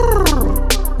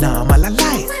 Nah, I'm all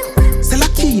alive. Sell a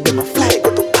key, them a fly,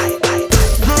 go to buy.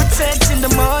 Good sex in the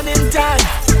morning time.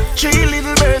 3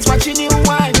 little birds watching you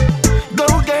wine. Go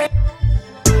get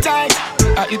tight.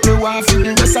 I eat the one for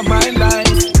the rest of my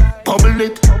life. Bubble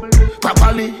it,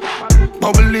 properly.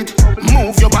 Bubble it,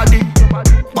 move your body.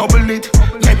 Bubble it,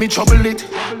 let me trouble it.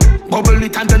 Bubble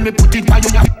it and then me put it by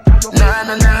your. Na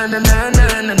na na na na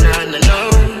na na na na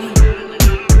no.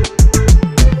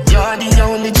 You're the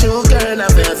only true girl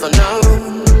I've ever known.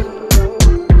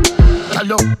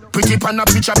 Hello, pretty pan a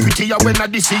picture, prettier when I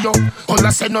see you. All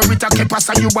I say no Rita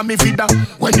Kepasa, you want me vida.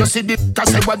 When you see the I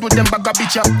say what do them bag a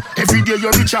bitcha. Every day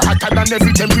you're richer, hotter than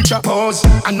every temperature. Pause,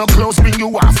 and no clothes bring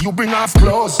you off, you bring off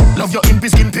clothes. Love your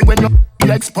impy skimpy when you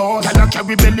exposed. Can I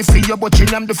carry belly for you, but she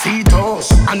am the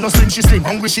fetus. And no slim, she slim,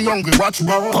 hungry, she hungry, watch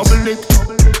roll. Bubble it,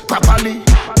 properly.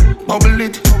 Bubble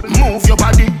it, move your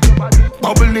body.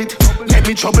 Bubble it, let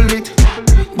me trouble it.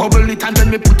 Bubble it and then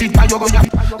me put it by your gun.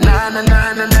 Na na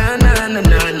na na na na na na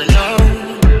na no.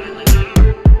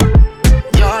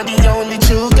 You're the only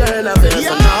true girl I've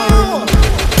ever known.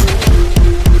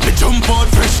 Me jump out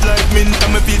fresh like mint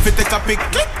and me feel fi take a pic.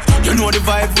 You know the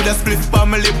vibe with a split by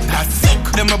my lip. That's sick.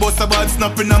 Them a bust a bad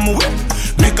snapping on my whip.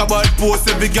 Make a bad pose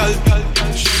every girl.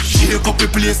 Shake up the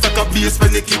place like a bass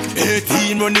when they kick.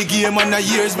 18 run the game and a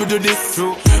years we do this.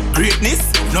 True. Greatness,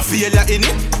 no failure in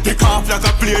it. Take off like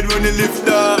a plane when they lift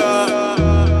up.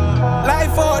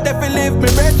 Life out if you live me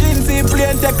virgin. See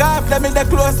plane take off, let me the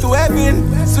close to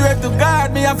heaven. Swear to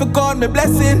God, me have to call me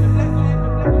blessing.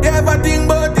 You ever think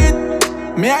about it?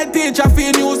 Me I teach a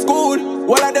feel new school.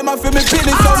 All of them a feel me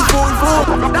feeling some food.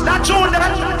 That tune,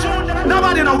 that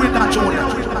nobody know with that tune.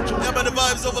 Yeah, man, the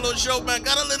Vibes Ovaload show, man.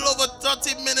 Got a little over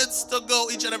 30 minutes to go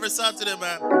each and every Saturday,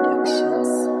 man.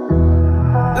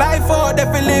 Life out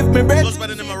if you live me bread. Goes by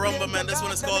the name of Rumba, man. This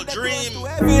one is called Dream.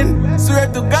 Swear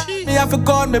to God, me have to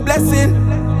call me blessing.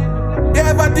 You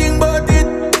ever think about it?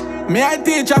 Me I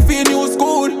teach a feel new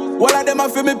school. All of them a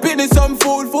feel me pinning some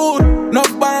food.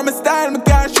 Enough bar my style, me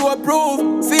can't show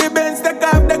approve. See Benz take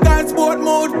off, they can't sport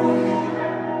mood.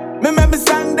 Me make me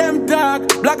sang them talk.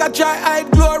 Black I try hide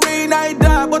glory in I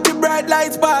dark, but the bright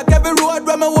lights spark every road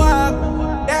where me walk.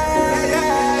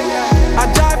 Yeah. I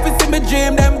try to see me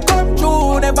dream them come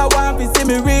true. Never want to see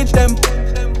me reach them.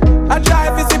 I try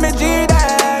to see me G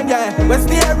them, yeah. When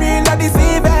steering not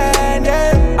deceiving,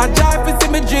 yeah. I try to see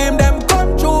me dream them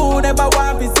come true. Never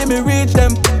want to see me reach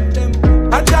them.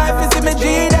 I try to see me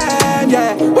G them,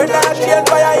 yeah. When I change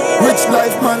by a Rich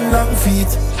life man long feet.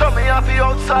 So me have the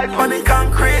outside on the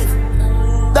concrete.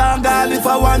 Damn girl if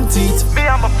I want it. Me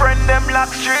and my friend them lock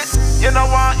street. You know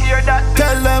want hear that?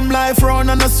 Tell them life run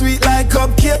and a sweet like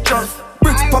cupcake.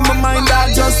 Bricks on my mind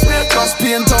I just make us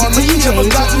paint on me. Never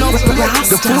got enough plate.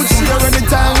 The food share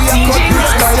anytime we a cut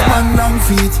rich life man long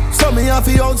feet. So me have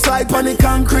the outside on the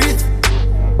concrete.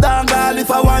 Damn girl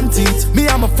if I want it. Me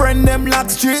and my friend them lock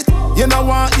street. You know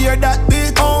want hear that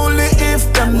beat. Only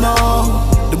if them know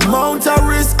the amount of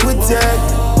risk we take.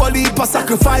 Only for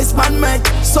sacrifice man make.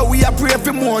 So we are pray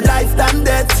for more life than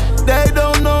death. They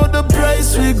don't know the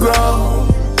price we grow.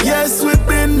 Yes, we've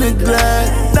been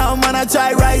neglected. Now man I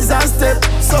try rise and step.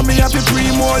 So me have to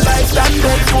pray more life than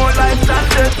death. More life than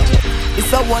death.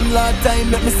 It's a one last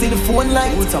time, let me see the phone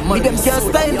line. Me them can't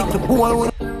style it, the boy.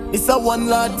 It's a one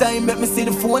last time, let me see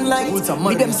the phone line. Me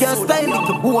them can't style it,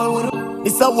 the boy.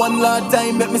 It's a one last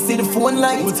time, let me see the phone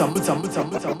line. It's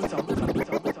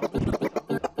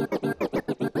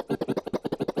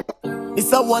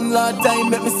a one last time,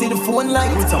 let me see the phone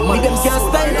line. Me them can't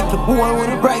style it, the boy with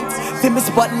the bright. Feel me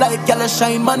spotlight, y'all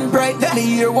shine man bright. Let me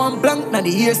hear one blank, now the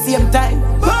hear same time.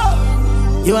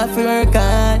 You have to work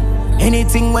hard.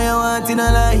 Anything where you want in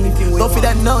a life. Don't feel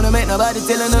that now, no make nobody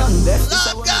tell you nothing.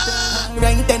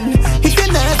 Right then, if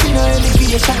you're not in a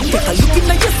elevation, take a look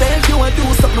into yourself, you want to do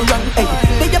something wrong. Hey,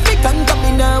 they have to come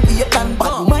in now, we can.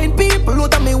 But mind people out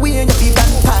of me way, you feel that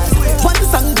pass. One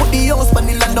song put the house on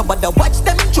the land, but watch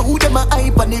them through them a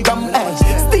hype on the gram.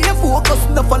 Stay focused,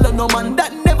 no follow no man,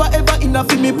 that never ever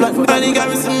enough in me plan. And he got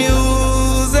me some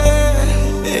music,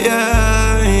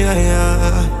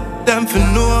 yeah. Them for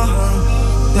know.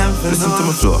 Listen to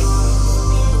my flow.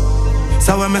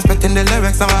 So I'm expecting the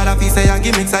lyrics and what I feel say I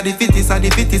gimmicks are the fittest, I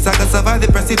can survive the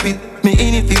precipice. Me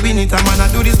in it, win it, and man I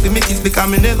do this to make it. Because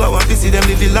me never want to see them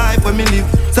live the life when me live.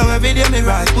 So every day me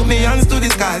rise, put me hands to the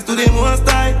skies, to the most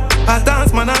high. I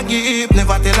dance man I give,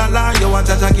 never tell a lie. You want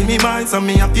Jaja give me mine, so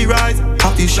me have to rise,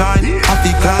 have to shine, have to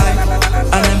climb.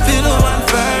 And I'm feeling one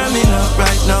firming up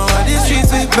right now. All the streets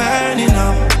we burning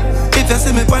up. If you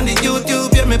see me on the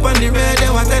YouTube, yeah me on the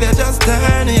radio, I tell you just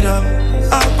turn it up.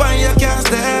 Up on your car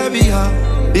stereo,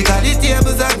 because these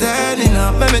tables are turning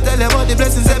up. Let me tell you about the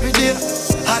blessings every day.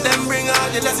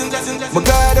 My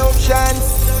God options.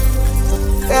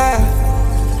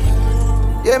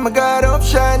 Yeah, my God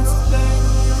options.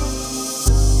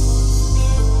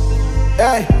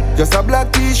 Hey, just a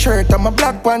black t-shirt and my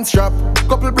black pants strap.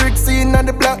 Couple bricks in and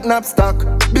the black knapsack.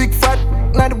 Big fat,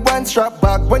 now the one strap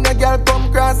back. When a girl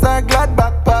come cross her glad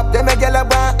back pop. Then a girl a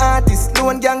want artist,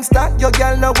 lone gangsta. Your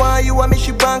girl no want you and me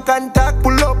she want contact.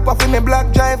 Pull up off in me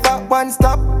black driver, one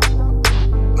stop.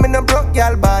 Me no broke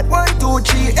girl bad. 1, 2,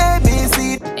 3,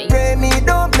 ABC. Pray me,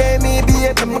 don't blame me,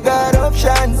 baby. My God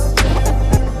options.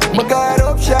 My God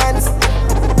options.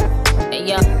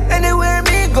 Anywhere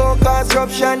me go cause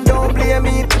corruption, don't blame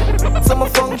me. So my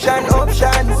function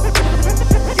options.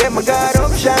 Yeah, my God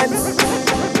options.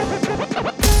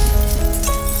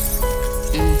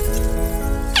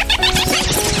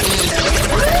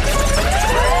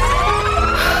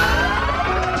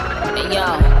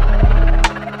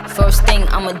 First thing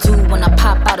I'ma do when I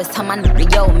pop out is tell my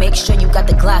nigga, yo, make sure you got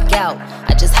the Glock out.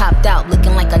 I just hopped out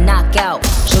looking like a knockout.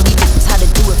 Show these bitches how to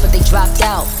do it, but they dropped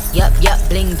out. Yup,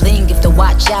 bling bling, if to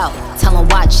watch out. Tell them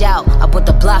watch out, I put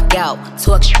the block out.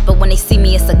 Talk shit, but when they see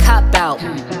me, it's a cop out.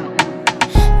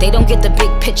 They don't get the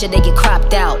big picture, they get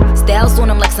cropped out. Styles on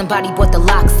them like somebody bought the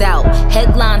locks out.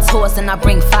 Headlines horse and I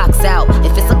bring Fox out.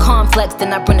 If it's a complex,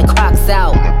 then I bring the Crocs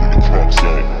out.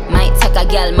 Might take a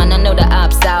gal, man, I know the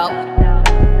ops out.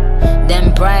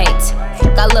 Them bright,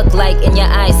 I look like in your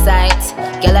eyesight.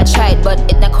 Girl, I tried, but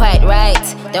it not quite right.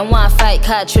 Them want fight,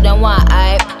 catch you, them want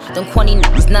hype. Them corny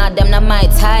niggas, nah, them not my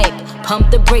type. Pump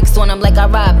the brakes on them like I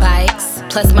ride bikes.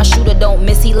 Plus my shooter don't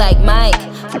miss, he like Mike.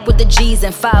 Flip with the G's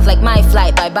and 5 like my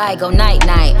flight. Bye bye, go night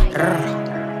night.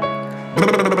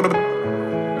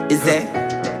 Is that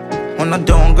on a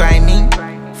don't grind me?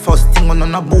 First thing on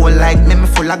a bowl like me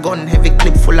full of gun, heavy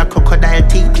clip full of crocodile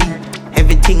teeth.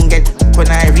 Everything get when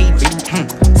I read it.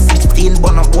 16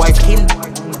 bun up boy skin.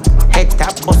 Head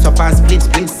tap, bust up and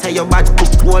split. Say your bad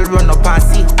book wall run up and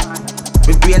see.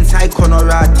 My brain side corner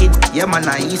rotted. Yeah man,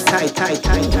 I east side tight.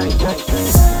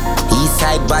 East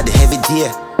side bad heavy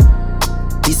deer.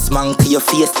 This man to your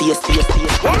face. Baby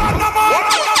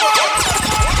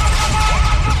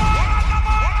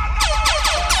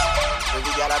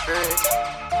gal a bird.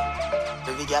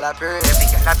 Baby gal a bird. Baby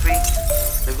gal a bird.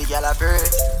 Baby gal a bird.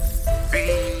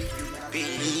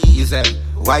 You say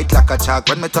white like a chalk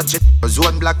when me touch it.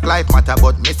 Zone black life matter,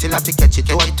 but me still have to catch it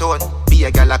on. Be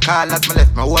a gal a call as me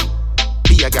left my home.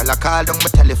 Be a gal a call on my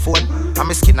telephone. And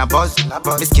me skin a buzz.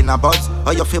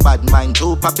 Oh you feel bad mind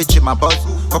too, papi trim a buzz.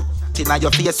 Up inna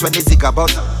your face when the zig a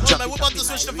buzz. Man, we about to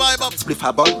switch the vibe up. Spliff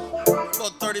a buzz.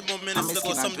 About 30 more minutes to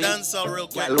go some dancehall real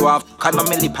quick. Gal have can on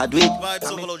me lip a do it. Vibes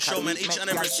Ovaload show, man, each and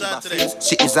every Saturday.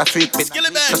 She is a freak,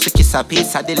 so she kiss a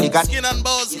piece of the ligat. Skin and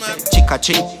balls, man. Chica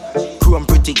chick, chrome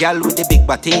pretty gal with the big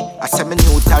body. I say me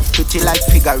new that pretty like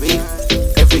figure eight.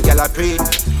 Every gal a pray,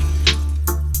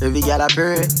 every gal a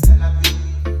pray,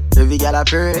 every gal a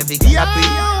pray, every gal a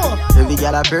pray, every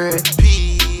gal a pray.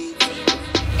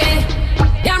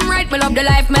 Damn right, me love the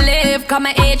life me live. Cause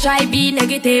my HIV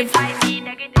negative.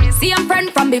 See I'm friend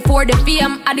from before the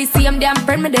fame. I the same damn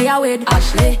friend me there with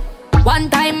Ashley. One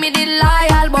time me did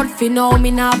loyal, but for now me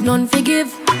not have none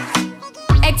forgive.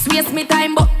 Ex waste me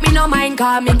time, but me no mind.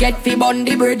 Cause me get fi bun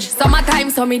the bridge. Summertime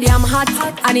so me damn hot,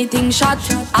 anything shot.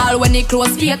 All when it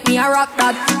close fake me a rock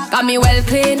that. Cause me well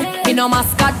clean, me no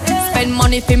mascot. Spend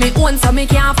money for me own so me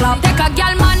can't flop. Take a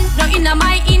gal man, no inna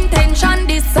my intention.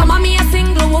 This summer me a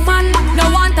single woman.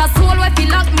 No want a soul where fi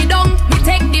lock me down. Me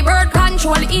take the birth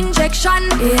control injection.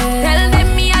 Tell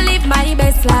them me I live my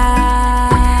best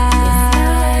life.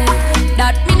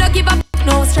 That me no give up,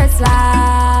 no stress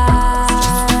life.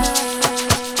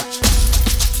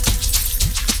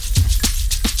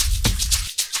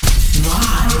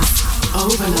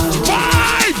 Ovaload.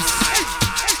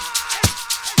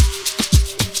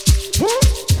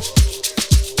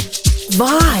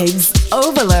 Vibes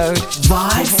Overload.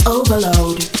 Vibes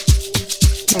Overload.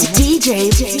 DJ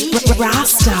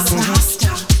Rasta.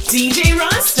 DJ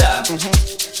Rasta.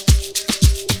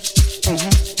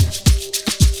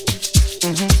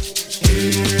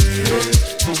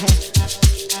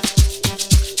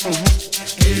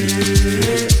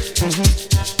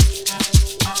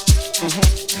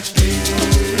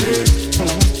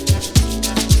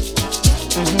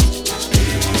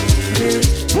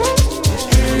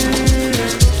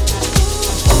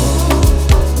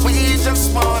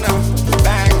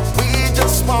 We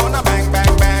just wanna bang,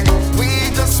 bang, bang. We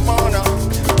just wanna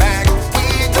bang. We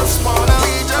just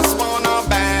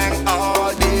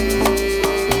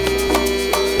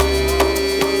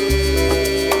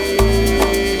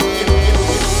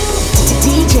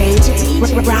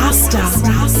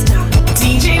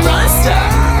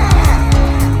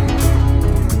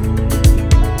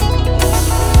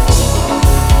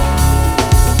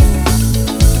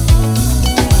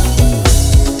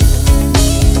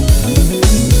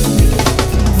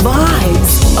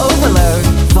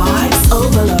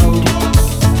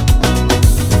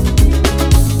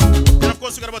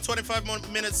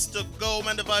minutes to go,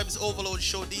 man. The Vibes Overload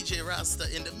Show, DJ Rasta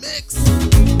in the mix.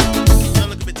 Now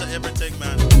look a bit of everything,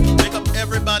 man. Pick up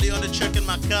everybody on the Checking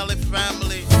My Cali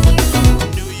family.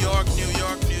 New York,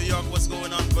 what's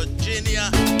going on? Virginia.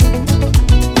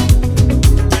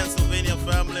 Pennsylvania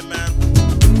family, man.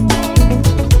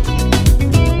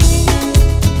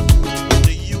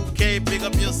 The UK, pick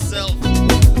up yourself. Of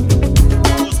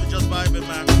course, we just vibing,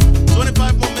 man.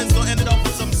 25 more minutes, gonna end it off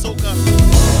with some soca.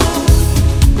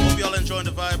 Hope y'all enjoying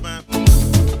the vibe, man.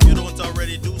 If you don't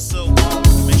already do so,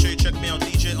 make sure you check me out,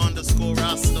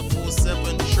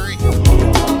 DJ_Rasta473.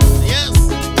 Yes!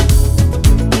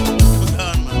 We're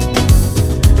gone, man.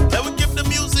 Let me keep the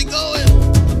music going.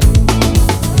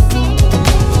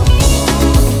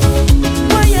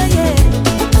 Oh, yeah, yeah.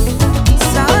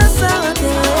 Sour, sour,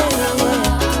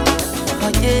 yeah.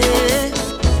 Oh,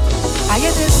 yeah. I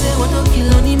hear they say, what don't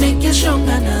kill only make you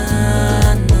stronger,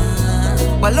 nah,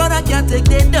 nah. But Lord, I can't take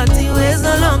the dirty ways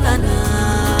no longer,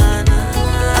 nah,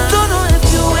 nah. I don't know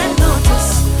if you ain't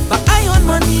noticed, but I own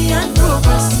money and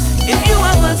progress. If you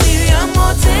have ulterior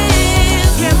motive,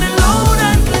 get me loud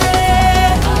and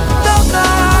clear. Don't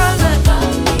call me.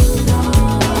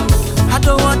 I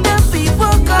don't want them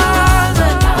people call me,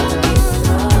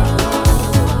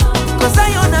 'cause I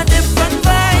own a different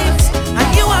vibes, and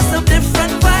you have some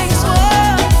different vibes. Oh,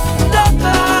 don't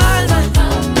call me.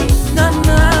 No,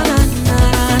 no, no, no,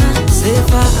 no. Say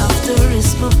if I have to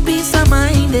risk my peace of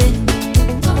mind, eh.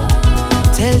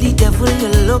 Tell the devil you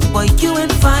look, boy, you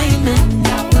ain't find me.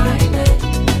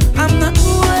 I'm not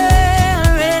where I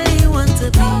really want to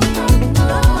be.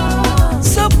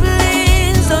 So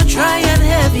please don't try and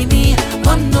heavy me.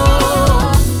 Oh no,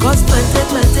 'cause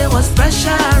plenty was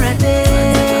pressure already.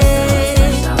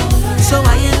 So I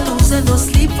ain't losing no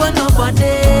sleep for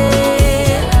nobody.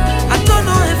 I don't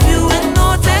know if you ain't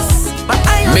noticed, but I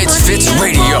am Misfits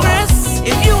Radio.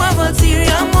 If you have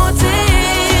ulterior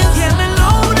motive, hear me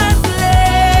loud and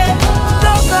clear.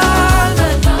 Don't call me.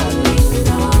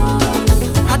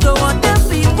 I don't want them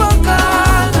people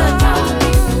call me,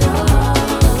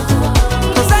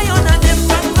 'cause I own a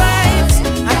different vibes,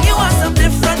 and you want some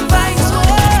different vibes. Oh,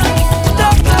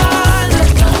 don't call me.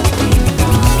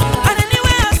 And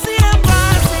anyway I see them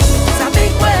passing, it's a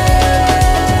big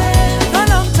wave. No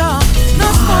long talk, no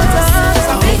small talk, it's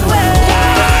a big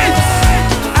wave.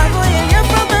 I go hear you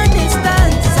from a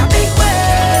distance, it's a big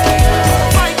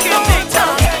wave. I can't big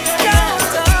talk, don't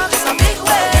talk, it's a big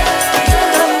wave.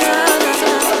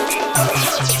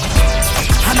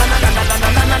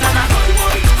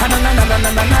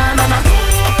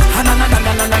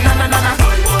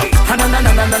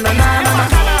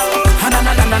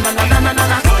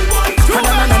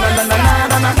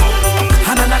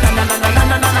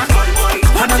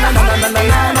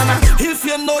 If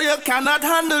you know you cannot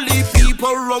handle the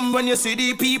people rum, when you see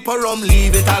the people rum,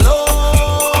 leave it alone.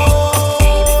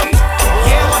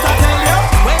 Yeah, what I tell you,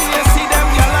 when you see them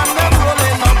yell and them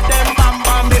rolling up them bam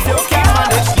bam, if you can't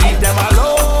manage, leave them alone.